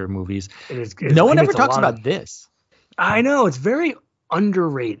crazier movies. No one ever talks about this. I know, it's very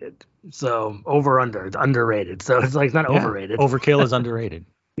underrated. So over under, it's underrated. So it's like it's not overrated. Overkill is underrated.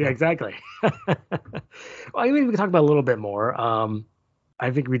 Yeah, exactly. Well, I mean, we can talk about a little bit more.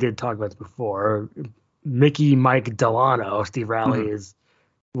 I think we did talk about this before. Mickey Mike Delano, Steve Rowley is,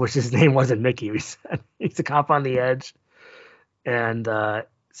 which his name wasn't Mickey. We said he's a cop on the edge, and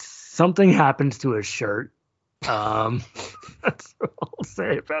something happens to his shirt. That's what I'll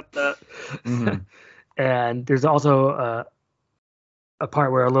say about that. Mm-hmm. And there's also a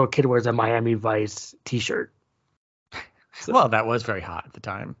part where a little kid wears a Miami Vice T-shirt. So, well, that was very hot at the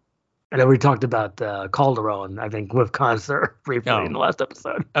time. And then we talked about Calderon, I think, with Concert briefly in the last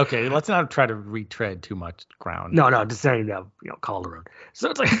episode. Okay, let's not try to retread too much ground. No, just saying Calderon. So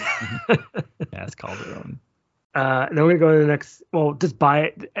it's like yeah, it's Calderon. And then we're gonna go to the next. Well, just buy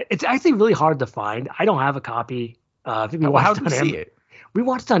it. It's actually really hard to find. I don't have a copy. I think we watched how did you see it? We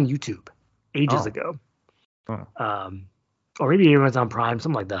watched it on YouTube ages ago. Or maybe Amazon Prime,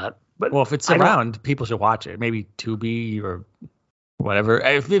 something like that. But if it's around, people should watch it. Maybe Tubi or whatever.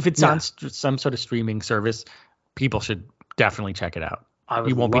 If it's on some sort of streaming service, people should definitely check it out.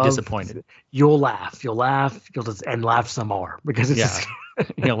 You won't be disappointed. You'll laugh. You'll just laugh some more because it's just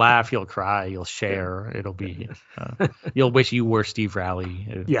you'll laugh, you'll cry, you'll share. It'll be you'll wish you were Steve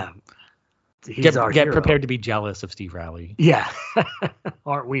Rowley. Yeah. Get prepared to be jealous of Steve Rowley. Yeah.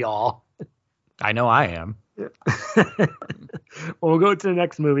 Aren't we all? I know I am. We'll go to the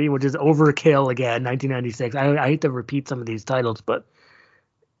next movie, which is Overkill again, 1996. I hate to repeat some of these titles, but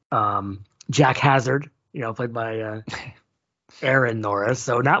Jack Hazard, played by Aaron Norris.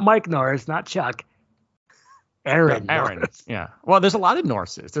 So not Mike Norris, not Chuck. Aaron Norris. Yeah. Well, there's a lot of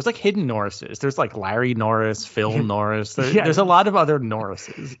Norrises. There's like hidden Norrises. There's like Larry Norris, Phil Norris. There's a lot of other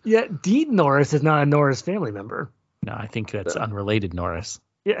Norrises. Yeah, Dean Norris is not a Norris family member. No, I think that's unrelated Norris.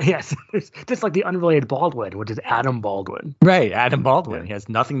 Yeah, yes. Just like the unrelated Baldwin, which is Adam Baldwin. Right, Adam Baldwin. He has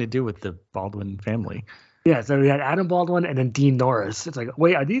nothing to do with the Baldwin family. Yeah, so we had Adam Baldwin and then Dean Norris. It's like,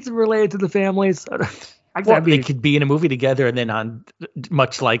 wait, are these related to the families? They could be in a movie together, and then on,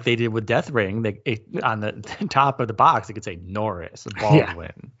 much like they did with Death Ring, on the top of the box, they could say Norris,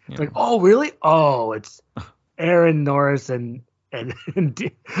 Baldwin. Yeah. Like, oh, really? Oh, it's Aaron Norris and I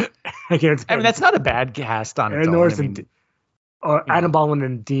can't. I mean, that's not a bad cast on Aaron its own. Norris or Adam Baldwin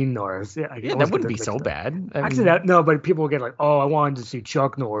and Dean Norris. Yeah, that wouldn't be so bad. But people will get like, oh, I wanted to see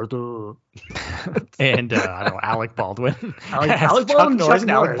Chuck Norris. And I don't know, Alec Baldwin. Alec Baldwin, Norris and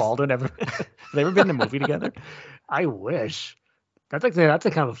Alec Baldwin have they ever been in a movie together? I wish. That's a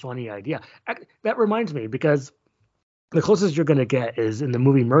kind of a funny idea. That reminds me, because the closest you're going to get is in the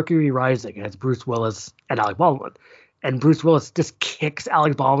movie Mercury Rising, and it's Bruce Willis and Alec Baldwin. And Bruce Willis just kicks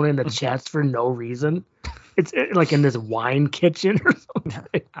Alec Baldwin in the chest for no reason. It's like in this wine kitchen or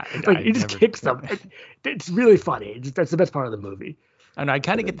something. He just kicks them. It's really funny. That's the best part of the movie. And I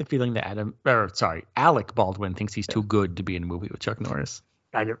kind of get the feeling that Alec Baldwin thinks he's too good to be in a movie with Chuck Norris.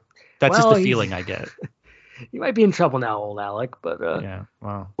 That's just the feeling I get. You might be in trouble now, old Alec. But yeah,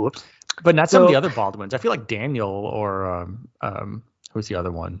 well, whoops. But not some of the other Baldwins. I feel like Daniel or who's the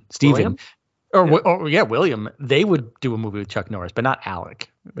other one? Stephen. William. They would do a movie with Chuck Norris, but not Alec.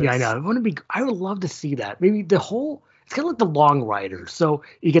 Yeah, I know. I would love to see that. Maybe it's kind of like the Long Riders. So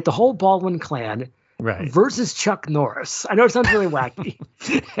you get the whole Baldwin clan versus Chuck Norris. I know it sounds really wacky.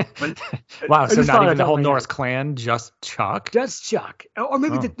 Wow, so not even the whole Norris clan, just Chuck? Just Chuck. Or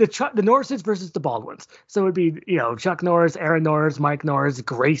maybe the Norrises versus the Baldwins. So it would be, Chuck Norris, Aaron Norris, Mike Norris,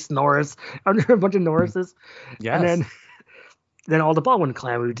 Grace Norris, a bunch of Norrises. Yes. And then all the Baldwin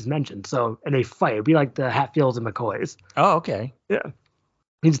clan we just mentioned. So, and they fight. It'd be like the Hatfields and McCoys. Oh, okay. Yeah.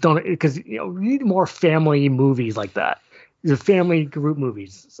 You just don't, because you need more family movies like that. The family group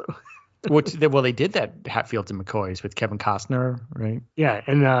movies. So. They did that Hatfields and McCoys with Kevin Costner, right? Yeah,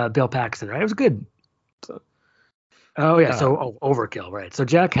 and Bill Paxton, right? It was good. So. Oh yeah, Overkill, right? So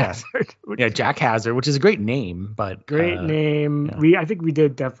Jack Hazard. Yeah, Jack Hazard, which is a great name, but great name. Yeah. I think we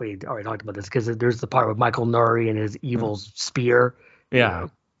did definitely already talked about this, because there's the part with Michael Nuri and his evil spear. Yeah.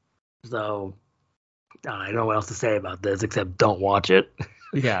 So I don't know what else to say about this except don't watch it.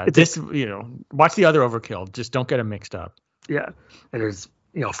 Yeah, watch the other Overkill. Just don't get them mixed up. Yeah, and there's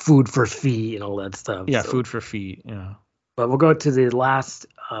food for feet and all that stuff. Yeah, food for feet. Yeah. But we'll go to the last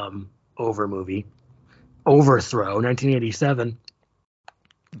over movie. Overthrow, 1987.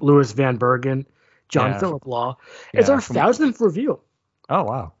 Louis Van Bergen, John Yeah. Philip Law. It's our 1000th review. Oh,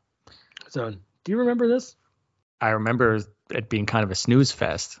 wow. So, do you remember this? I remember it being kind of a snooze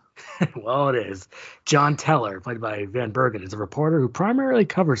fest. Well, it is. John Teller, played by Van Bergen, is a reporter who primarily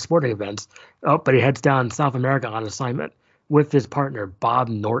covers sporting events. Oh, but he heads down South America on assignment with his partner, Bob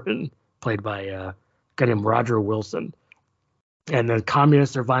Norton, played by a guy named Roger Wilson. And the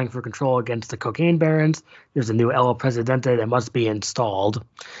communists are vying for control against the cocaine barons. There's a new El Presidente that must be installed.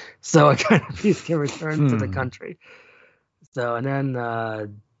 So a kind of peace can return to the country. So, and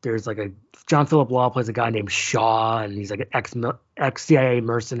then there's like a John Philip Law plays a guy named Shaw, and he's like an ex CIA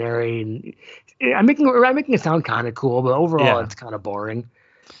mercenary. And I'm making it sound kind of cool, but overall it's kind of boring.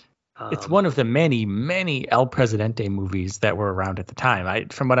 It's one of the many El Presidente movies that were around at the time.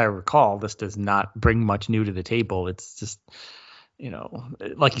 From what I recall, this does not bring much new to the table. It's just,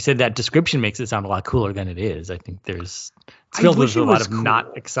 like you said, that description makes it sound a lot cooler than it is. I think it's filled with a lot of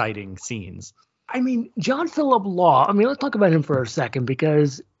not exciting scenes. I mean, John Philip Law, let's talk about him for a second,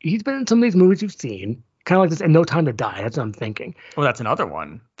 because he's been in some of these movies you've seen, kind of like this, and No Time to Die. That's what I'm thinking. Well, that's another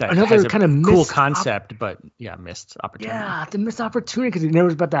one that has a kind of cool concept, but missed opportunity. Yeah, the missed opportunity, because he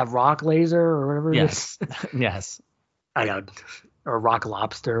knows about that rock laser or whatever it is. Yes. I know. Or rock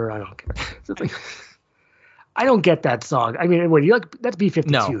lobster. I don't care. I don't get that song. What, you like? That's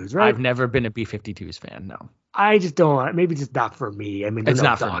B-52s, right? I've never been a B-52s fan, no. I just don't. Maybe just not for me. It's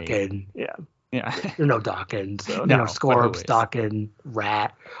not for me. Yeah. There's no Dawkins. So, Scorps, Dawkins,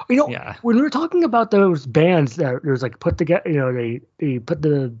 Rat. When we were talking about those bands that there's like put together, they put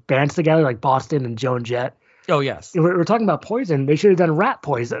the bands together like Boston and Joan Jett. Oh, yes. We're talking about Poison. They should have done Rat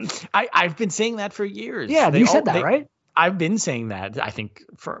Poison. I've been saying that for years. Yeah, you said that, right? I've been saying that, I think,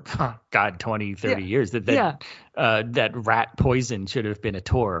 for, 20, 30 years, that Rat Poison should have been a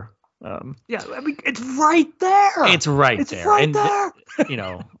tour. It's right there. It's right there. Right there.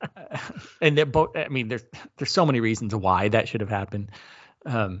 And they're both. There's so many reasons why that should have happened.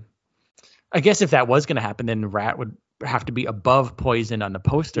 I guess if that was going to happen, then Rat would have to be above Poison on the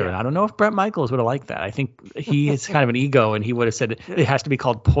poster, and I don't know if Bret Michaels would have liked that. I think he is kind of an ego, and he would have said it has to be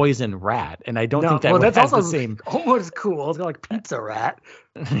called Poison Rat, and I don't think that that's has also the same. Almost cool. It's like Pizza Rat.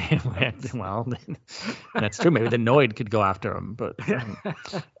 Well, that's true. Maybe the Noid could go after him, but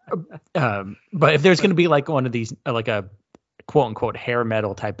if there's going to be like one of these, like a quote unquote hair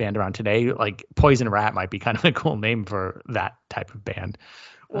metal type band around today, like Poison Rat might be kind of a cool name for that type of band.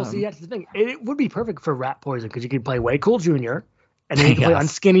 Well, see, that's the thing. It would be perfect for Rat Poison, because you could play Way Cool Jr. and then you can play on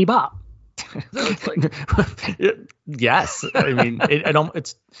Skinny Bop. So it's like, yes,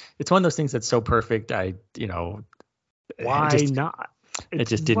 it's one of those things that's so perfect. Why not? It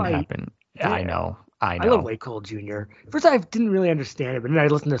just didn't happen. Yeah. I know. I love Way Cool Jr. First, I didn't really understand it, but then I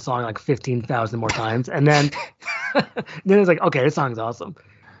listened to the song like 15,000 more times, and then it's like, okay, this song's awesome.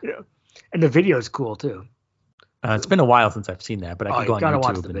 And the video is cool too. It's been a while since I've seen that, but I can go on YouTube. You gotta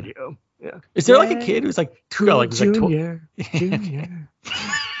watch the video. Yeah. Is there like a kid who's like Junior?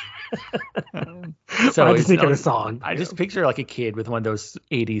 So I just think of a song. I just picture like a kid with one of those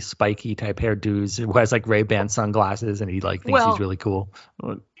 80s spiky type hairdos who has like Ray-Ban sunglasses, and he like thinks he's really cool.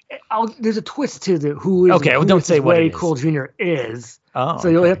 There's a twist to who is. Okay, don't say what Way Cool Jr. is. So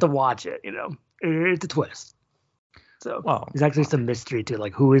you'll have to watch it. It's a twist. So there's actually some mystery to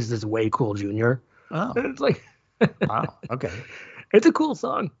like, who is this Way Cool Jr.? Oh, and it's like. Wow. Okay. It's a cool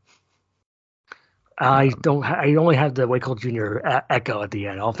song. I only have the Way Cool Jr. echo at the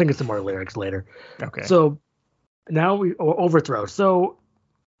end. I'll think of some more lyrics later. Okay. So now we Overthrow. So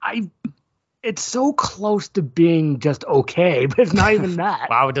it's so close to being just okay, but it's not even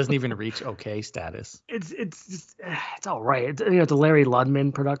that. Wow, it doesn't even reach okay status. It's just it's all right. It's a Larry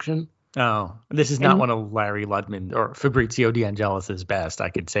Ludman production. Oh, this is not one of Larry Ludman or Fabrizio D'Angelis's best. I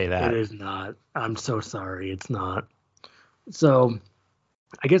could say that. It is not. I'm so sorry. It's not. So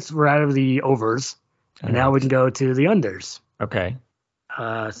I guess we're out of the overs, and now we can go to the unders. Okay.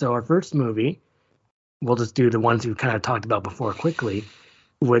 So our first movie, we'll just do the ones we kind of talked about before quickly,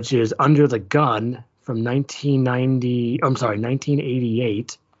 which is Under the Gun from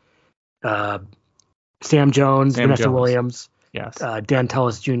 1988. Sam Jones, Vanessa Williams. Yes. Dan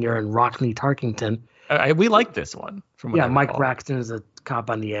Tellis Jr. and Rockney Tarkington. We like this one. Mike Braxton is a cop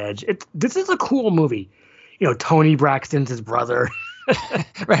on the edge. This is a cool movie. Tony Braxton's his brother.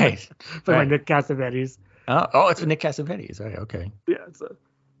 Right. By Nick Cassavetes. Oh, it's Nick Cassavetes. Right, okay. Yeah.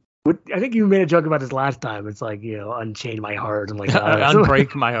 I think you made a joke about this last time. It's like, unchain my heart and like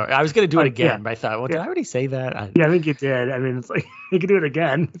Unbreak my heart. I was gonna do it again, yeah, but I thought, well, yeah, did I already say that? yeah. I think you did. I mean, it's like you can do it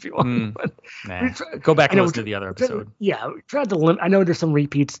again if you want. But Nah. Go back and listen to the other episode. We tried to limit. I know there's some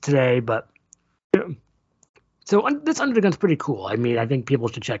repeats today, but so this Under the Gun's pretty cool. I mean, I think people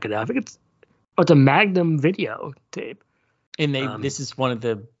should check it out. I think it's a Magnum video tape. And this is one of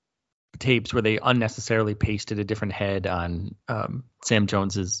the tapes where they unnecessarily pasted a different head on Sam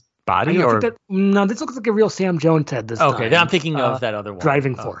Jones's body, no, this looks like a real Sam Jones head this time. Okay, then I'm thinking of that other one.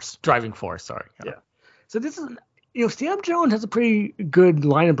 Driving Force. Driving Force, sorry. Yeah. So this is, Sam Jones has a pretty good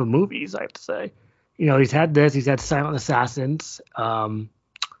lineup of movies, I have to say. He's had this. He's had Silent Assassins.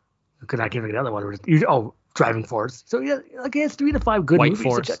 Because I can't think of another one. Driving Force. So yeah, he has 3 to 5 good White movies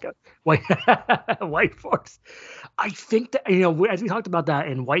Force. to check out. White Force. I think that as we talked about that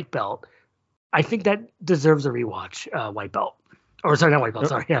in White Belt, I think that deserves a rewatch. White Belt, or sorry, not White Belt.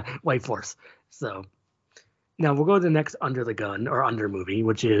 Sorry, yeah, White Force. So now we'll go to the next Under the Gun or Under movie,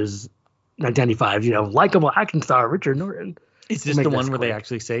 which is 1995. Likable action star Richard Norton. Is this the one where they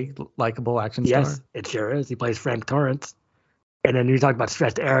actually say likable action star? Yes, it sure is. He plays Frank Torrance. And then you talk about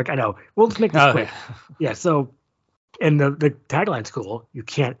stressed Eric. I know. We'll just make this quick. Yeah. So, and the tagline's cool. You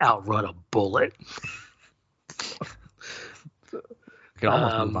can't outrun a bullet. You can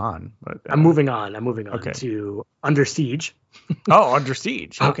almost move on. But, I'm moving on okay. to Under Siege. Oh, Under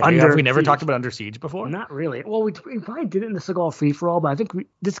Siege. Okay. Have we never talked about Under Siege before? Not really. Well, we probably did it in the Seagal Free For All, but I think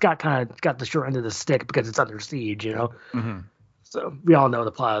this got the short end of the stick because it's Under Siege, Mm-hmm. So we all know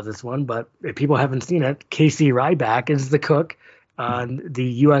the plot of this one, but if people haven't seen it, Casey Ryback is the cook on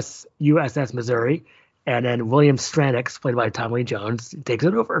the USS Missouri, and then William Stranix, played by Tommy Lee Jones, takes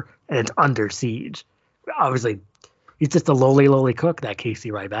it over, and it's Under Siege. Obviously, he's just a lowly cook, that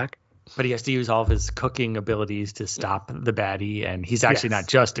Casey Ryback. But he has to use all of his cooking abilities to stop the baddie, and he's actually not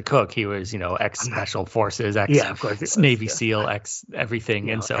just a cook. He was, ex Special Forces, ex Navy SEAL, ex everything,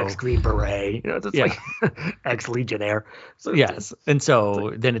 and so ex Green Beret, like ex Legionnaire. So yes, and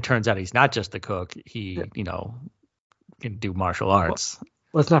so then it turns out he's not just a cook. He, can do martial arts.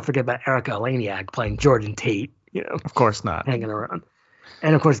 Well, let's not forget about Erica Eleniak playing Jordan Tate. Of course not, hanging around,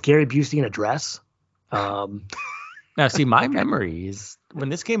 and of course Gary Busey in a dress. Now, see, my memory is when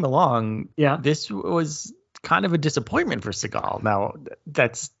this came along, this was kind of a disappointment for Seagal. Now,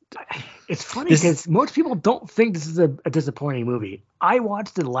 it's funny because most people don't think this is a disappointing movie. I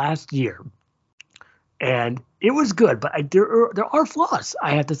watched it last year, and it was good, but there are flaws,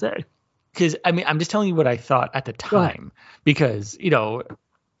 I have to say. Because, I mean, I'm just telling you what I thought at the time. Because,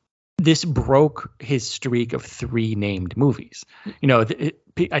 this broke his streak of 3 named movies.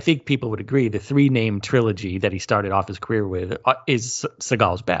 I think people would agree the 3 named trilogy that he started off his career with is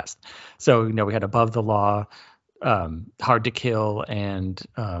Seagal's best. So, we had Above the Law, Hard to Kill, and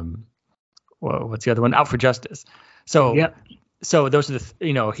what's the other one? Out for Justice. So, so those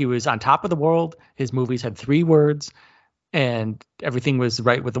are he was on top of the world. His movies had 3 words, and everything was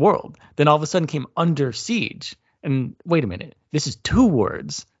right with the world. Then all of a sudden came Under Siege. And wait a minute, this is 2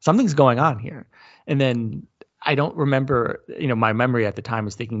 words. Something's going on here. And then I don't remember, my memory at the time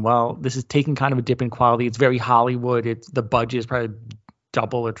was thinking, well, this is taking kind of a dip in quality. It's very Hollywood. The budget is probably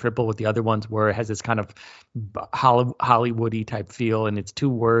double or triple what the other ones were. It has this kind of Hollywoody type feel, and it's 2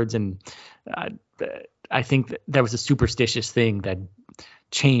 words. And I think that was a superstitious thing that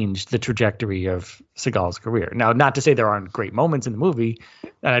changed the trajectory of Seagal's career. Now, not to say there aren't great moments in the movie,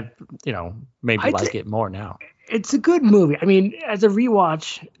 and I like it more now. It's a good movie. I mean, as a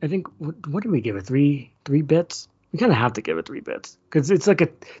rewatch, I think what did we give it? 3 bits? We kind of have to give it 3 bits because this is like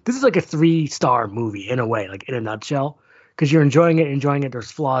a 3-star movie in a way, like in a nutshell. Because you're enjoying it.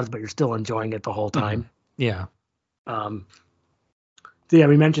 There's flaws, but you're still enjoying it the whole time. Yeah. So yeah,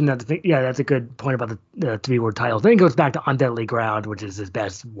 we mentioned that. That's a good point about the 3-word titles. Then it goes back to On Deadly Ground, which is his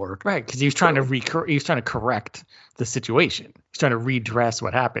best work. Right, because he was trying to correct the situation. He's trying to redress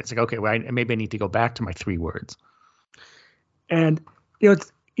what happened. It's like, okay, well, maybe I need to go back to my 3 words. And you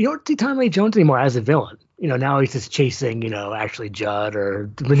don't see Tommy Lee Jones anymore as a villain. Now he's just chasing, actually Judd or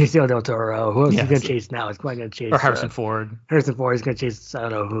Benicio del Toro. Who else is he going to chase now? He's probably going to chase Harrison Ford. Harrison Ford is going to chase, I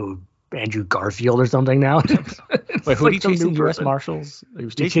don't know who, Andrew Garfield or something now. Wait, who are you chasing? U.S. Marshals?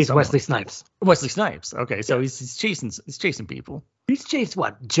 He chased Wesley Snipes. Wesley Snipes. Okay, so he's chasing people. He's chased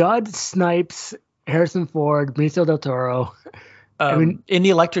what? Judd, Snipes, Harrison Ford, Benicio del Toro. In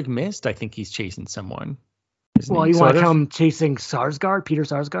the Electric Mist, I think he's chasing someone. Well, you want to count him chasing Sarsgaard, Peter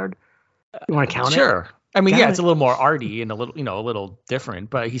Sarsgaard? You want to count it? Sure. I mean, it's a little more arty and a little different,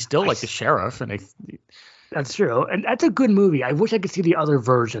 but he's still like the sheriff, and that's true, and that's a good movie. I wish I could see the other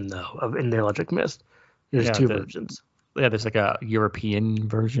version though in the Electric Mist. There's 2 versions. there's like a European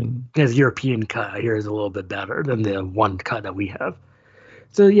version. His European cut here is a little bit better than the one cut that we have.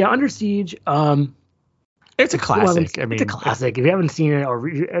 So yeah, Under Siege. It's a classic. I mean, it's a classic. If you haven't seen it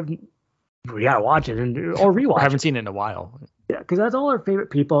you gotta watch it or rewatch. I haven't seen it in a while. Yeah, because that's all our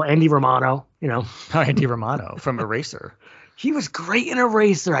favorite people. Andy Romano, Andy Romano from Eraser. He was great in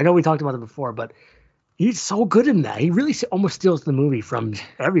Eraser. I know we talked about it before, but he's so good in that. He really almost steals the movie from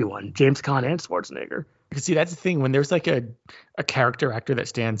everyone, James Caan and Schwarzenegger. Because see, that's the thing. When there's like a character actor that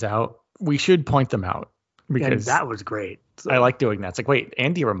stands out, we should point them out. Because and that was great. So, I like doing that. It's like, wait,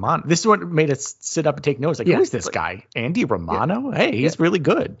 Andy Romano. This is what made us sit up and take notes. Like, who is this guy? Andy Romano? Yeah. Hey, he's really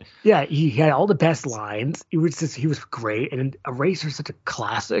good. Yeah, he had all the best lines. He was great. And Eraser's such a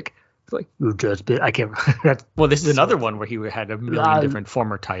classic. It's like, I can't. Well, this is another one where he had a million different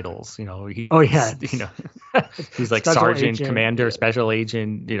former titles. He's like Sergeant, agent, Commander, Special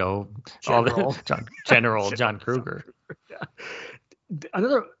Agent. General. All the General John Kruger. Yeah.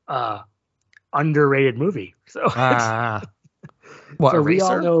 Another underrated movie. So, what, so Eraser? we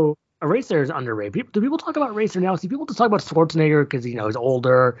all know Eraser is underrated. Do people talk about Eraser now? See, people just talk about Schwarzenegger because he's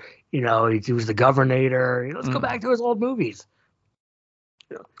older. He was the Governator. Let's go back to his old movies.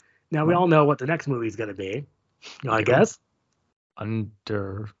 Now we all know what the next movie is going to be. I guess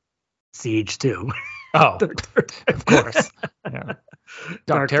Under Siege 2. Oh, of course. Yeah.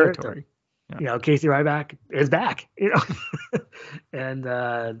 Dark Territory. Yeah. Casey Ryback is back.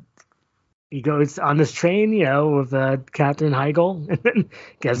 And he goes on this train, with Captain Heigl. And then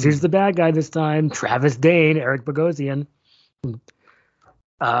guess who's the bad guy this time? Travis Dane, Eric Bogosian.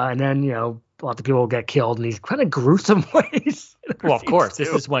 And then, lots of people get killed in these kind of gruesome ways. Well, of course. This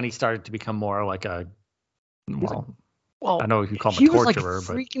is when he started to become more like a, I don't know if you call him a torturer. He was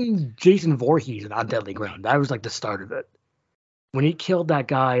like freaking Jason Voorhees on Deadly Ground. That was like the start of it. When he killed that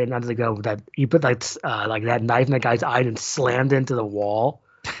guy and that he put that knife in that guy's eye and slammed into the wall.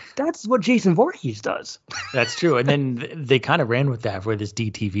 That's what Jason Voorhees does. That's true. And then they kind of ran with that for this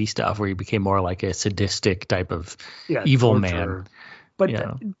DTV stuff where he became more like a sadistic type of evil man. But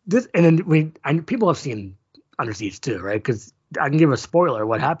people have seen Under Siege too, right? Because I can give a spoiler.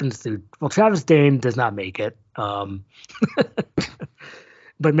 What happens to Travis Dane does not make it. But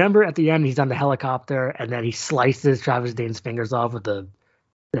remember at the end he's on the helicopter and then he slices Travis Dane's fingers off with the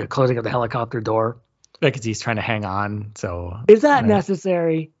closing of the helicopter door. Because he's trying to hang on. So is that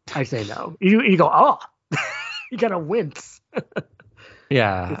necessary? I say no. You go, you gotta wince.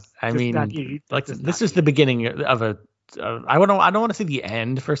 Yeah, this is the beginning of a. I don't want to say the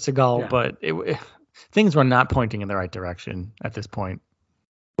end for Seagal, but things were not pointing in the right direction at this point.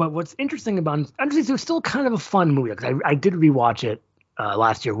 But what's interesting about Under Siege, it was still kind of a fun movie because I did rewatch it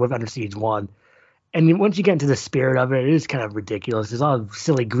last year with Under Siege 1. And once you get into the spirit of it, it is kind of ridiculous. There's all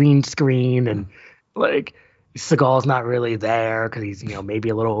silly green screen and like Seagal's not really there because he's maybe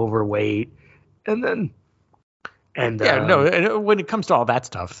a little overweight. And when it comes to all that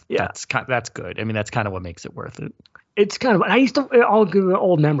stuff, that's good. I mean, that's kind of what makes it worth it. It's kind of, I used to, I'll give an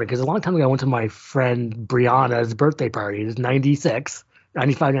old memory because a long time ago I went to my friend Brianna's birthday party. It was 95,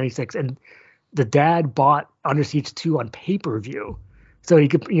 96. And the dad bought Under Siege 2 on pay-per-view. So you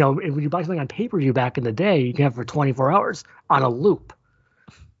could, when you buy something on pay-per-view back in the day, you can have it for 24 hours on a loop.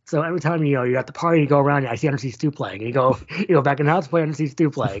 So every time, you're at the party, you go around, I see Under Siege 2 playing. And you go, back in the house, play Under Siege 2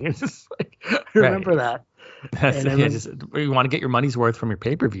 playing. It's just like, I remember that. You want to get your money's worth from your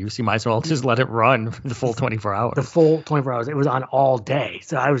pay-per-view, so you might as well just let it run for the full 24 hours. The full 24 hours. It was on all day.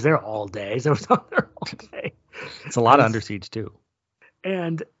 So I was there all day. So it was on there all day. It's a lot of Under Siege 2.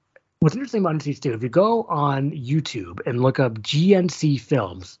 And what's interesting about Under Siege 2, if you go on YouTube and look up GNC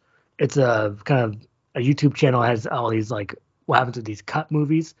Films, it's a kind of a YouTube channel that has all these, like, what happens with these cut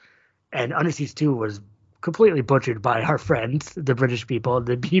movies. And Under Siege 2 was completely butchered by our friends, the British people,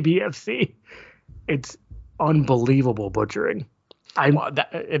 the BBFC. It's unbelievable butchering.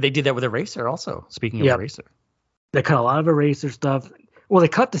 They did that with Eraser also. Speaking of Eraser, they cut a lot of Eraser stuff. Well, they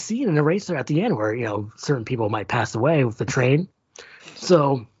cut the scene in Eraser at the end where certain people might pass away with the train.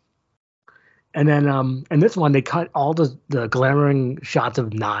 So, and then in this one they cut all the glaring shots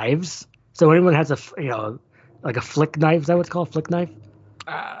of knives. So anyone has like a flick knife. Is that what it's called? Flick knife?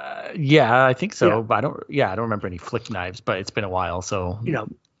 Yeah, I think so. Yeah. But I don't remember any flick knives. But it's been a while, so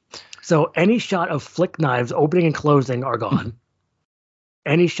So any shot of flick knives opening and closing are gone.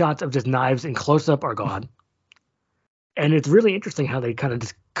 Any shots of just knives in close-up are gone. And it's really interesting how they kind of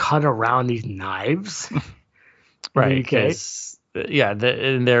just cut around these knives. Right. Because,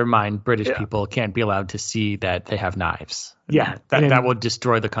 in their mind, British people can't be allowed to see that they have knives. Yeah. That would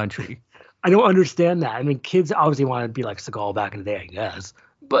destroy the country. I don't understand that. I mean, kids obviously want to be like Seagal back in the day, I guess.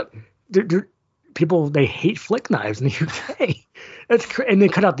 But people, they hate flick knives in the UK. And they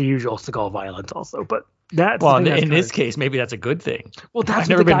cut out the usual skull violence also. But that's Well, the thing in this case, maybe that's a good thing. Well, that's I've what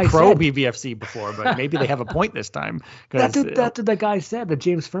never the been guy pro said. BVFC before, but maybe they have a point this time. That's what the guy said, the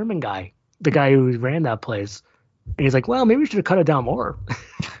James Furman guy, the guy who ran that place. And he's like, well, maybe we should have cut it down more.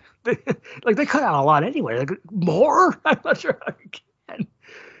 Like, they cut out a lot anyway. Like, more? I'm not sure how you can.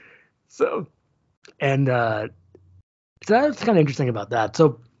 So, and so that's kind of interesting about that.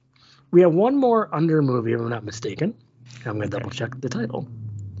 So we have one more under movie, if I'm not mistaken. I'm going to double check the title.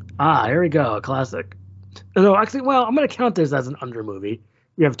 Here we go. A classic. No, actually, well, I'm going to count this as an under movie.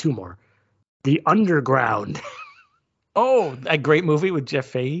 We have two more. The Underground. Oh, a great movie with Jeff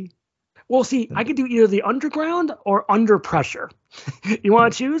Fahey. Well, see, I could do either The Underground or Under Pressure. You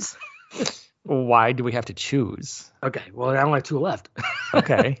want to choose? Why do we have to choose? Okay, well, I only have two left.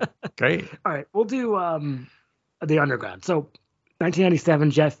 Okay, great. All right, we'll do The Underground. So,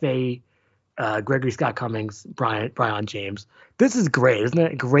 1997, Jeff Fahey, Gregory Scott Cummings, Brian James. This is great, isn't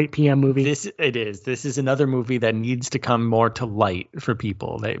it? A great PM movie. It is. This is another movie that needs to come more to light for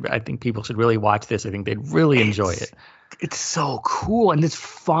people. I think people should really watch this. I think they'd really enjoy it. It's so cool and it's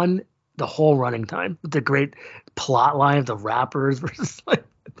fun the whole running time with the great plot line of the rappers versus like.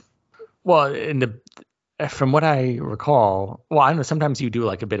 Well, from what I recall, well, I don't know. Sometimes you do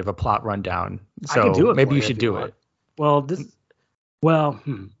like a bit of a plot rundown, so I can do it maybe you if should do want. it. Well,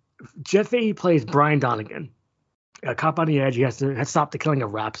 Jeff Fahey plays Brian Donegan, a cop on the edge. He has to stop the killing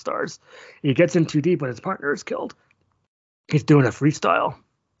of rap stars. He gets in too deep when his partner is killed. He's doing a freestyle.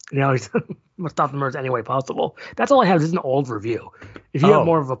 He's must stop the murders any way possible. That's all I have. This is an old review. If you have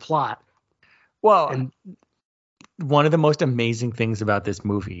more of a plot. Well, one of the most amazing things about this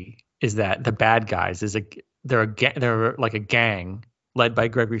movie is that the bad guys they're like a gang led by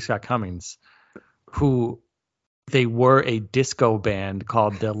Gregory Scott Cummings, who they were a disco band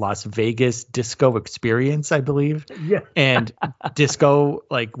called the Las Vegas Disco Experience, I believe. Yeah. And disco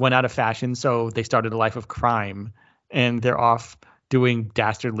like went out of fashion, so they started a life of crime, and they're off doing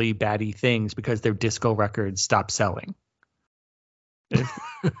dastardly baddie things because their disco records stopped selling.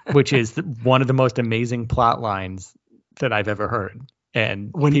 Which is one of the most amazing plot lines that I've ever heard.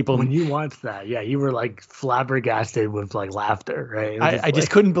 And when you watched that, yeah, you were like flabbergasted with like laughter, right? I just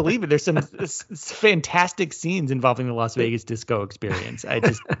couldn't believe it. There's some fantastic scenes involving the Las Vegas Disco Experience.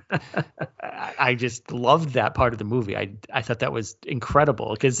 I just loved that part of the movie. I thought that was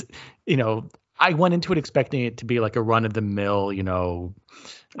incredible because, I went into it expecting it to be like a run of the mill,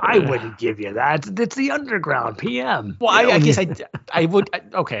 I wouldn't give you that. It's The Underground PM. Well, I guess I would.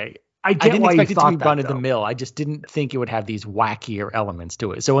 Okay. I didn't expect it to be run of the mill. I just didn't think it would have these wackier elements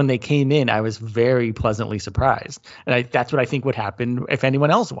to it. So when they came in, I was very pleasantly surprised. And that's what I think would happen if anyone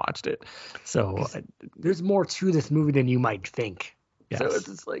else watched it. So there's more to this movie than you might think. Yes. So it's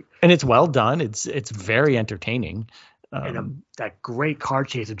just and it's well done. It's very entertaining. And that great car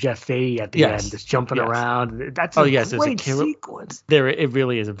chase of Jeff Fahey at the end, just jumping around. That's a great sequence. It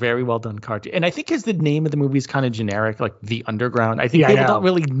really is a very well done car chase. And I think because the name of the movie is kind of generic, like The Underground. I think people don't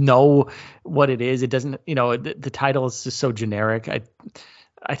really know what it is. It doesn't, the title is just so generic.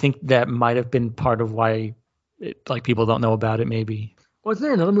 I think that might have been part of why people don't know about it. Maybe. Wasn't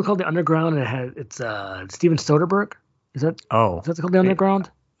there another movie called The Underground? And it's Steven Soderbergh. Is that called The Underground?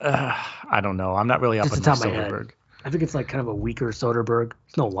 I don't know. I'm not really up on Soderbergh. I think it's like kind of a weaker Soderbergh.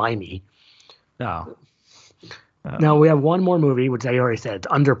 It's no Limey. No. Now we have one more movie, which I already said,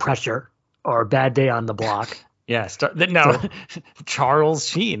 Under Pressure or Bad Day on the Block. Yes. Charles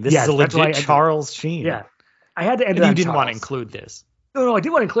Sheen. This is a legit Charles Sheen. Yeah. I had to end it. You didn't want to include this. No, I did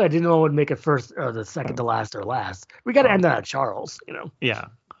want to include. I didn't know it would make it first or the second to last or last. We got to end on Charles, Yeah.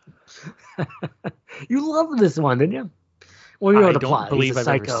 You loved this one, didn't you? Well, you know I the don't plot. believe I've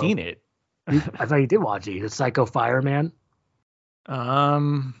ever seen it. I thought you did watch it. He's a psycho fireman. I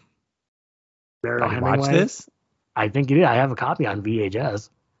watched this? I think you did. I have a copy on VHS.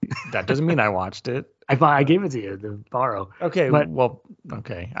 That doesn't mean I watched it. I gave it to you to borrow. Okay,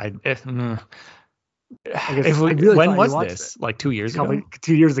 okay. Really when was this? Like 2 years ago?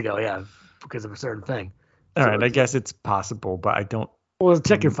 2 years ago, yeah, because of a certain thing. All right, I guess it's possible, but I don't. Well,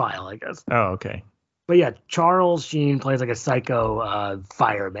 check your file, I guess. Oh, okay. But yeah, Charles Sheen plays like a psycho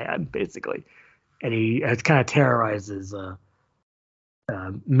fireman, basically. And he kind of terrorizes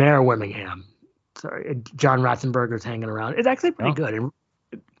Mayor Birmingham. Sorry, John Ratzenberger's hanging around. It's actually pretty good. And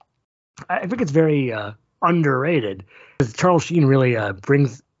I think it's very underrated. Because Charles Sheen really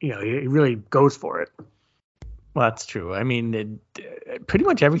brings, he really goes for it. Well, that's true. I mean, pretty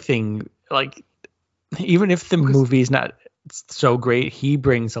much everything, like, even if the movie's not so great, he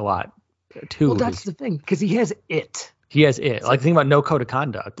brings a lot too. Well, that's the thing, because he has it. He has it. Like, think about No Code of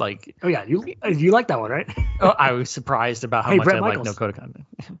Conduct. Like, Oh yeah, you like that one, right? oh, I was surprised about how Hey, much Bret I like Michaels. No Code of Conduct.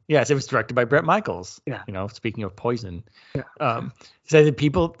 Yes, it was directed by Bret Michaels. Yeah. You know, speaking of Poison. Yeah. So the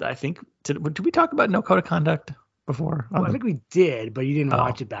people, I think, did we talk about No Code of Conduct before? Well, I think we did, but you didn't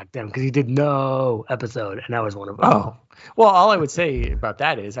watch it back then because you did no episode, and that was one of them. Oh, well, all I would say about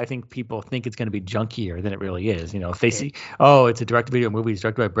that is I think people think it's going to be junkier than it really is. You know, if they see, oh, it's a direct-to-video movie, it's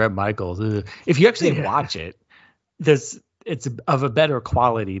directed by Bret Michaels. If you actually watch it, it's of a better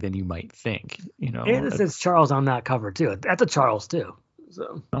quality than you might think. You know, and it says Charles on that cover too. That's a Charles too.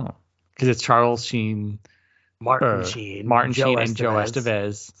 So because it's Charles Sheen, Martin Sheen, and Joe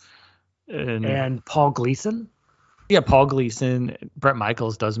Estevez, and Paul Gleason. Yeah, Paul Gleason. Bret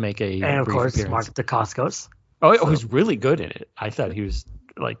Michaels does make a and of brief course appearance. Mark Dacascos. Oh, he's really good at it. I thought he was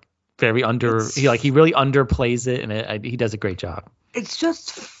like very he really underplays it, and he does a great job. It's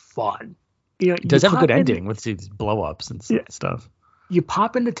just fun. You know, he does have a good ending with these blow ups and stuff. You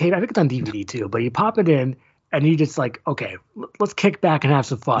pop in the tape. I think it's on DVD too, but you pop it in and you just like, okay, let's kick back and have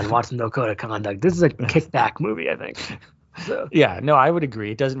some fun. Watch some No Code of Conduct. This is a kickback movie, I think. So. Yeah, no, I would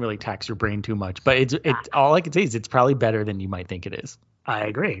agree. It doesn't really tax your brain too much, but it's all I can say is it's probably better than you might think it is. I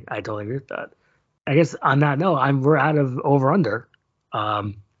agree. I totally agree with that. I guess on that note, we're out of over under.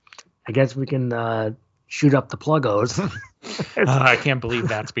 I guess we can shoot up the pluggos. I can't believe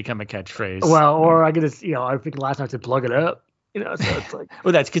that's become a catchphrase. Well, or I could just, I think last time I said plug it up. So it's like.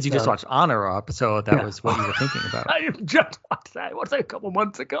 Well, that's because you just watched Honor Up, so that was what you were thinking about. I just watched that. I watched that a couple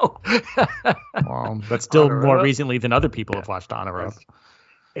months ago. Well, but still more recently than other people have watched Honor Up.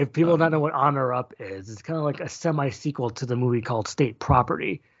 If people don't know what Honor Up is, it's kind of like a semi-sequel to the movie called State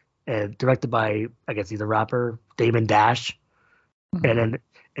Property, and directed by, I guess he's a rapper, Damon Dash. Mm-hmm. And then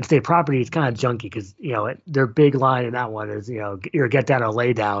in State Property, it's kind of junky because, their big line in that one is, you're get down or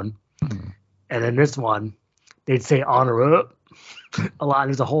lay down. Mm-hmm. And then this one, they'd say honor up a lot.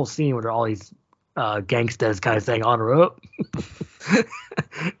 There's a whole scene where all these gangsters kind of saying honor up.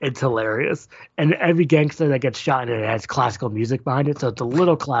 It's hilarious. And every gangster that gets shot in it has classical music behind it, so it's a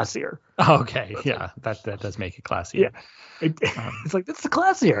little classier. Okay, yeah, that does make it classier. Yeah. It's like, this is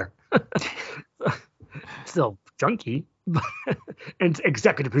classier. Still junky. And it's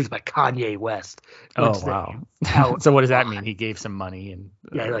executive produced by Kanye West. Oh, wow. So what does that mean? He gave some money and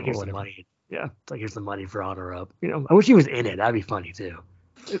here's some money. Yeah, it's like, here's the money for Honor Up. I wish he was in it. That'd be funny too.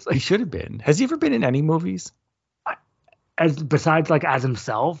 It's like, he should have been. Has he ever been in any movies? Besides like as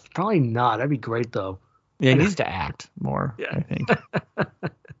himself? Probably not. That'd be great though. Yeah, he needs to act more, I think.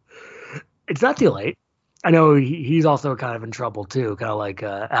 It's not too late. I know he's also kind of in trouble too, kind of like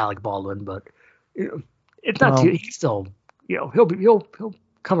Alec Baldwin, but it's not too. He's still, he'll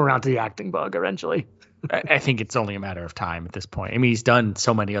come around to the acting bug eventually. I think it's only a matter of time at this point. I mean, he's done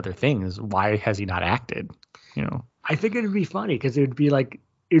so many other things. Why has he not acted? I think it'd be funny because it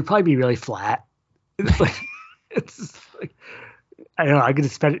would probably be really flat. It's just like, I don't know. I could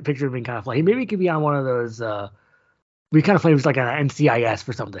just picture it being kind of funny. Maybe he could be on one of those. We kind of funny. It was like an NCIS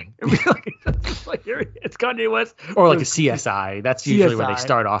for something. It's Kanye West, or like a CSI. That's usually where they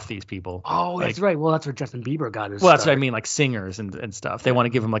start off these people. Oh, that's right. Well, that's where Justin Bieber got his. Well, that's what I mean. Like singers and stuff. They want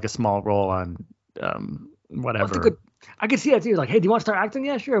to give him like a small role on whatever. Well, I could see that too. Like, hey, do you want to start acting?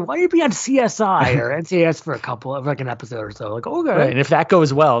 Yeah, sure. Why don't you be on CSI or NCIS for an episode or so? Like, okay. Right. And if that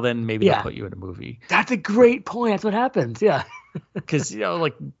goes well, then maybe they'll put you in a movie. That's a great point. That's what happens. Yeah. Because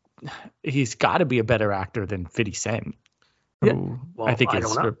like he's got to be a better actor than 50 Cent. Who I think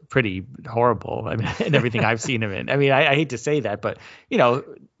is pretty horrible. I mean, and everything I've seen him in. I mean, I hate to say that, but he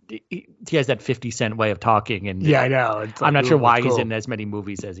has that 50 Cent way of talking, and I know. It's like, I'm not sure why he's in as many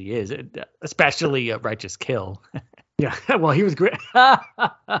movies as he is, especially Righteous Kill. Yeah, well, he was great. I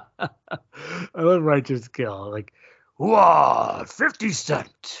love Righteous Kill. Like, whoa, 50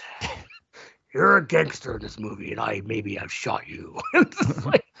 Cent. You're a gangster in this movie, and I've shot you.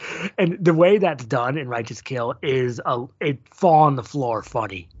 And the way that's done in Righteous Kill is a fall on the floor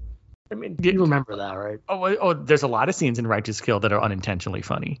funny. I mean, you remember that, right? Oh, there's a lot of scenes in Righteous Kill that are unintentionally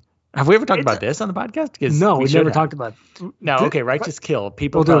funny. Have we ever talked about this on the podcast? No, we never talked about. No, okay, Righteous Kill.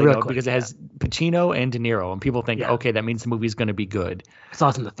 People probably know because it has Pacino and De Niro, and people think, okay, that means the movie's going to be good. I saw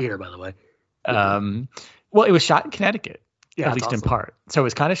it in the theater, by the way. Well, it was shot in Connecticut. Yeah, at least in part. So it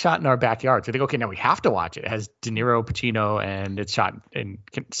was kind of shot in our backyard. So I think, okay, now we have to watch it. It has De Niro, Pacino, and it's shot in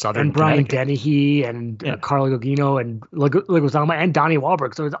southern and Brian Dennehy and Carla Gugino and Leguizamo and Donnie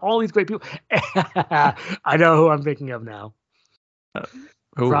Wahlberg. So it's all these great people. I know who I'm thinking of now.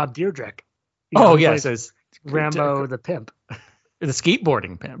 Rob Dyrdek. Yes, it's Rambo the pimp. The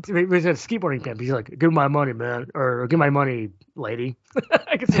skateboarding pimp. He's a skateboarding pimp. He's like, give me my money, man, or give my money, lady.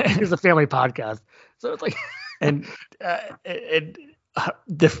 I guess it's a family podcast, so it's like. And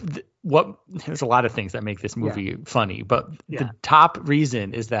what there's a lot of things that make this movie funny, but the top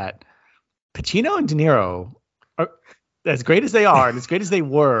reason is that Pacino and De Niro are as great as they are and as great as they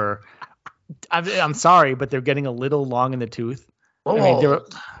were. I'm sorry, but they're getting a little long in the tooth. I mean,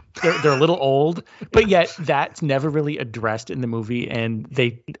 they're a little old, but yet that's never really addressed in the movie, and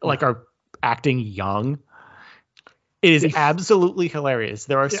they are acting young. It is absolutely hilarious.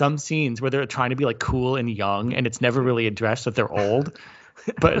 There are some scenes where they're trying to be like cool and young, and it's never really addressed that they're old.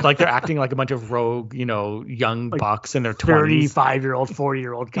 But like they're acting like a bunch of rogue, young bucks in their 20s. 35-year-old,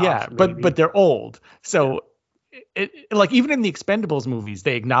 40-year-old cops. Yeah, but they're old. So like even in the Expendables movies,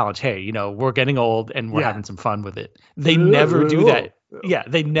 they acknowledge, hey, we're getting old and we're having some fun with it. They never do that. Yeah,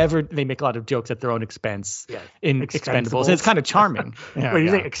 they make a lot of jokes at their own expense in Expendables. It's kind of charming. Yeah, Wait, you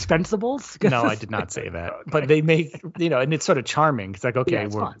say Expensibles? No, I did not say that. Okay. But they make, and it's sort of charming. It's like, okay,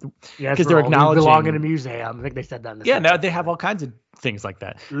 because they're acknowledging. We belong in a museum. I think they said that in the no, they have all kinds of things like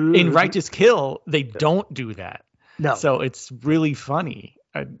that. In Righteous Kill, they don't do that. No. So it's really funny.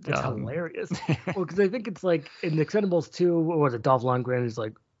 It's hilarious. Well, because I think it's like in the Expendables 2, what was it? Dolph Lundgren is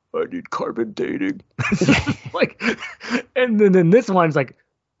like, I need carbon dating. Like, and then in this one's like,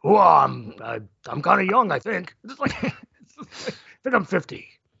 oh, I'm kind of young, I think. It's like, I think I'm 50.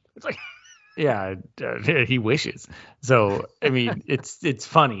 It's like, yeah, he wishes. So I mean, it's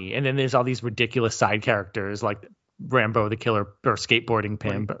funny, and then there's all these ridiculous side characters like Rambo the Killer or skateboarding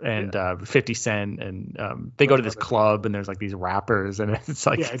pimp and 50 Cent, and they go to this club and there's like these rappers, and it's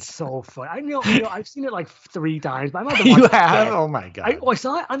like it's so fun. I know I've seen it like 3 times, but I'm not you have oh my god I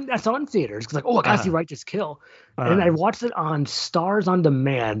saw it in theaters because I gotta see Righteous Kill, and I watched it on Stars on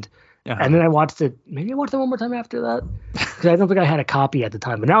Demand, and then I watched it one more time after that because I don't think I had a copy at the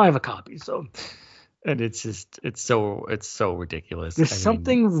time, but now I have a copy. So. And it's so ridiculous. There's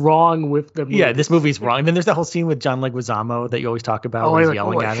something wrong with the movie. Yeah, this movie's wrong. And then there's that whole scene with John Leguizamo that you always talk about. Where he's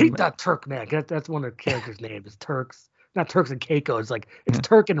yelling at him. I hate that Turk, man. That's one of the characters' names. It's Turks, not Turks and Caicos. Like it's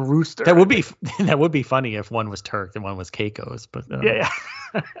Turk and Rooster. That would be funny if one was Turk and one was Caicos. But yeah,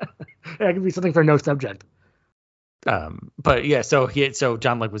 it could be something for no subject. But yeah, so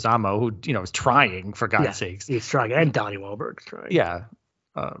John Leguizamo, who is trying, for God's sakes, he's trying, and Donnie Wahlberg's trying. Yeah.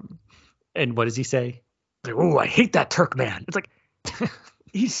 And what does he say? Like, oh, I hate that Turk, man. It's like,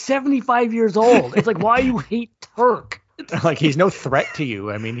 he's 75 years old. It's like, why you hate Turk? Like, he's no threat to you.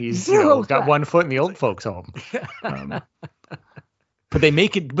 I mean, he's got one foot in the old folks' home. But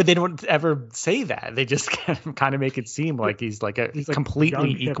they don't ever say that. They just kind of make it seem like he's like a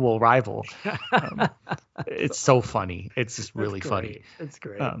completely equal rival. It's so funny. It's just really funny. It's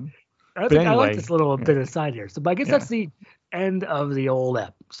great. I like this little bit aside here. So, but I guess that's the end of the old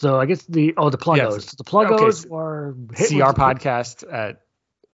app. So I guess the pluggos. Yes. The pluggos are crpodcast at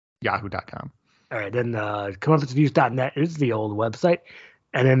yahoo.com. All right, then comeuppwithviews.net is the old website,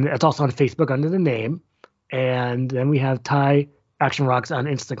 and then it's also on Facebook under the name. And then we have Ty Action Rocks on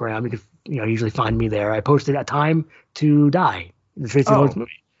Instagram. You can usually find me there. I posted A Time to Die, the Tracy Lords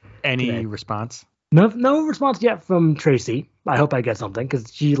movie. Any response? No response yet from Tracy. I hope I get something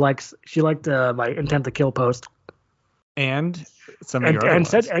because she liked my Intent to Kill post. And some of your other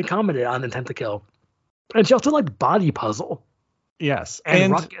ones. And commented on Intent to Kill. And she also liked Body Puzzle. Yes.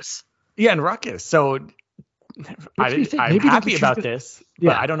 And Ruckus. Yeah, and Ruckus. So I'm happy about this,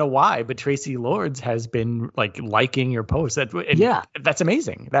 but I don't know why. But Tracy Lords has been liking your posts. That's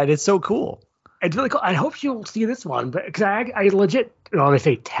amazing. That is so cool. It's really cool. I hope she'll see this one, but because I legit, they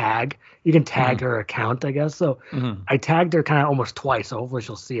say tag. You can tag her account, I guess. So I tagged her kind of almost twice. So hopefully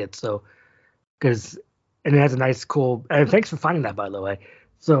she'll see it. So and it has a nice, cool. And thanks for finding that, by the way.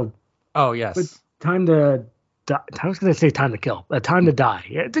 So. Oh yes. Time to. I was going to say Time to Kill. Time to Die.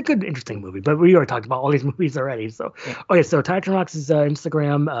 Yeah, it's a good, interesting movie. But we already talked about all these movies already. So okay. So Ty Rocks is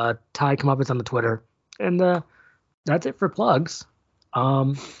Instagram. Ty Comeuppance on the Twitter, and that's it for plugs.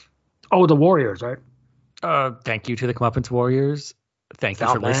 The Warriors, right? Thank you to the Comeuppance Warriors. Thank you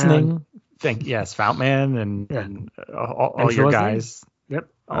for listening. Fountain and all your guys. Yep,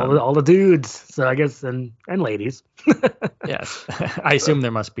 all the dudes. So I guess and ladies. Yes, I assume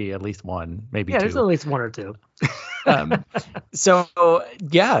there must be at least one, maybe two. There's at least one or two. So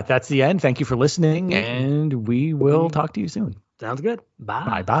that's the end. Thank you for listening, and we will talk to you soon. Sounds good.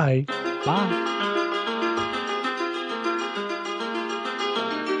 Bye. Bye. Bye.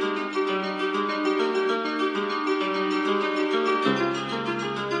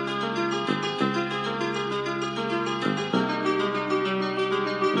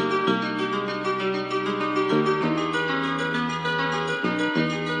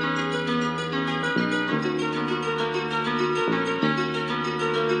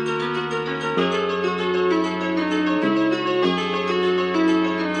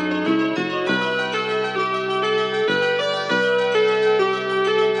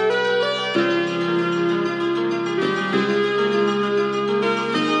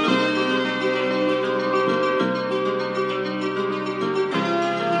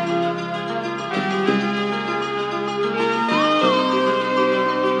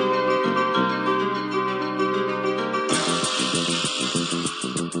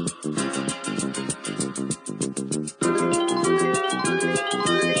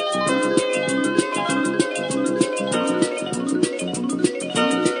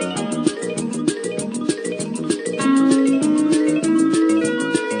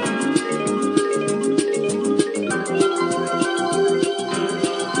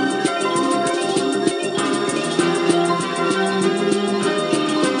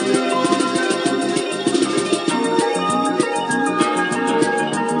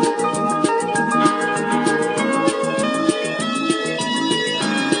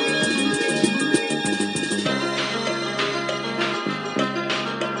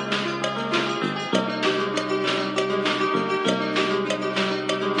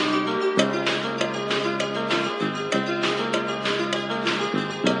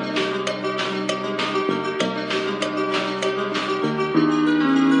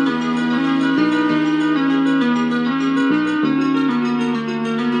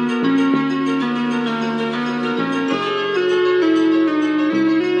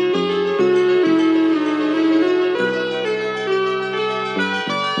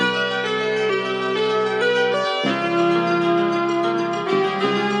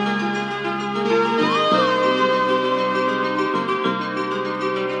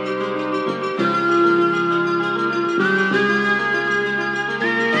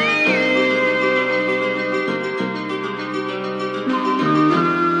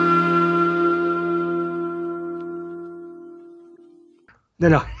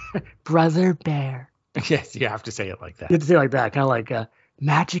 No, Brother Bear. Yes, you have to say it like You have that. to say it like that, kind of like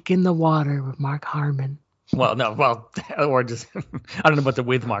Magic in the Water with Mark Harmon. Well, no, well, or just I don't know about the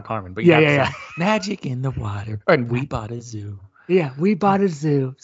with Mark Harmon, but you Yeah, have to yeah, say magic in the water, and we bought a zoo. yeah. Yeah, we bought a zoo.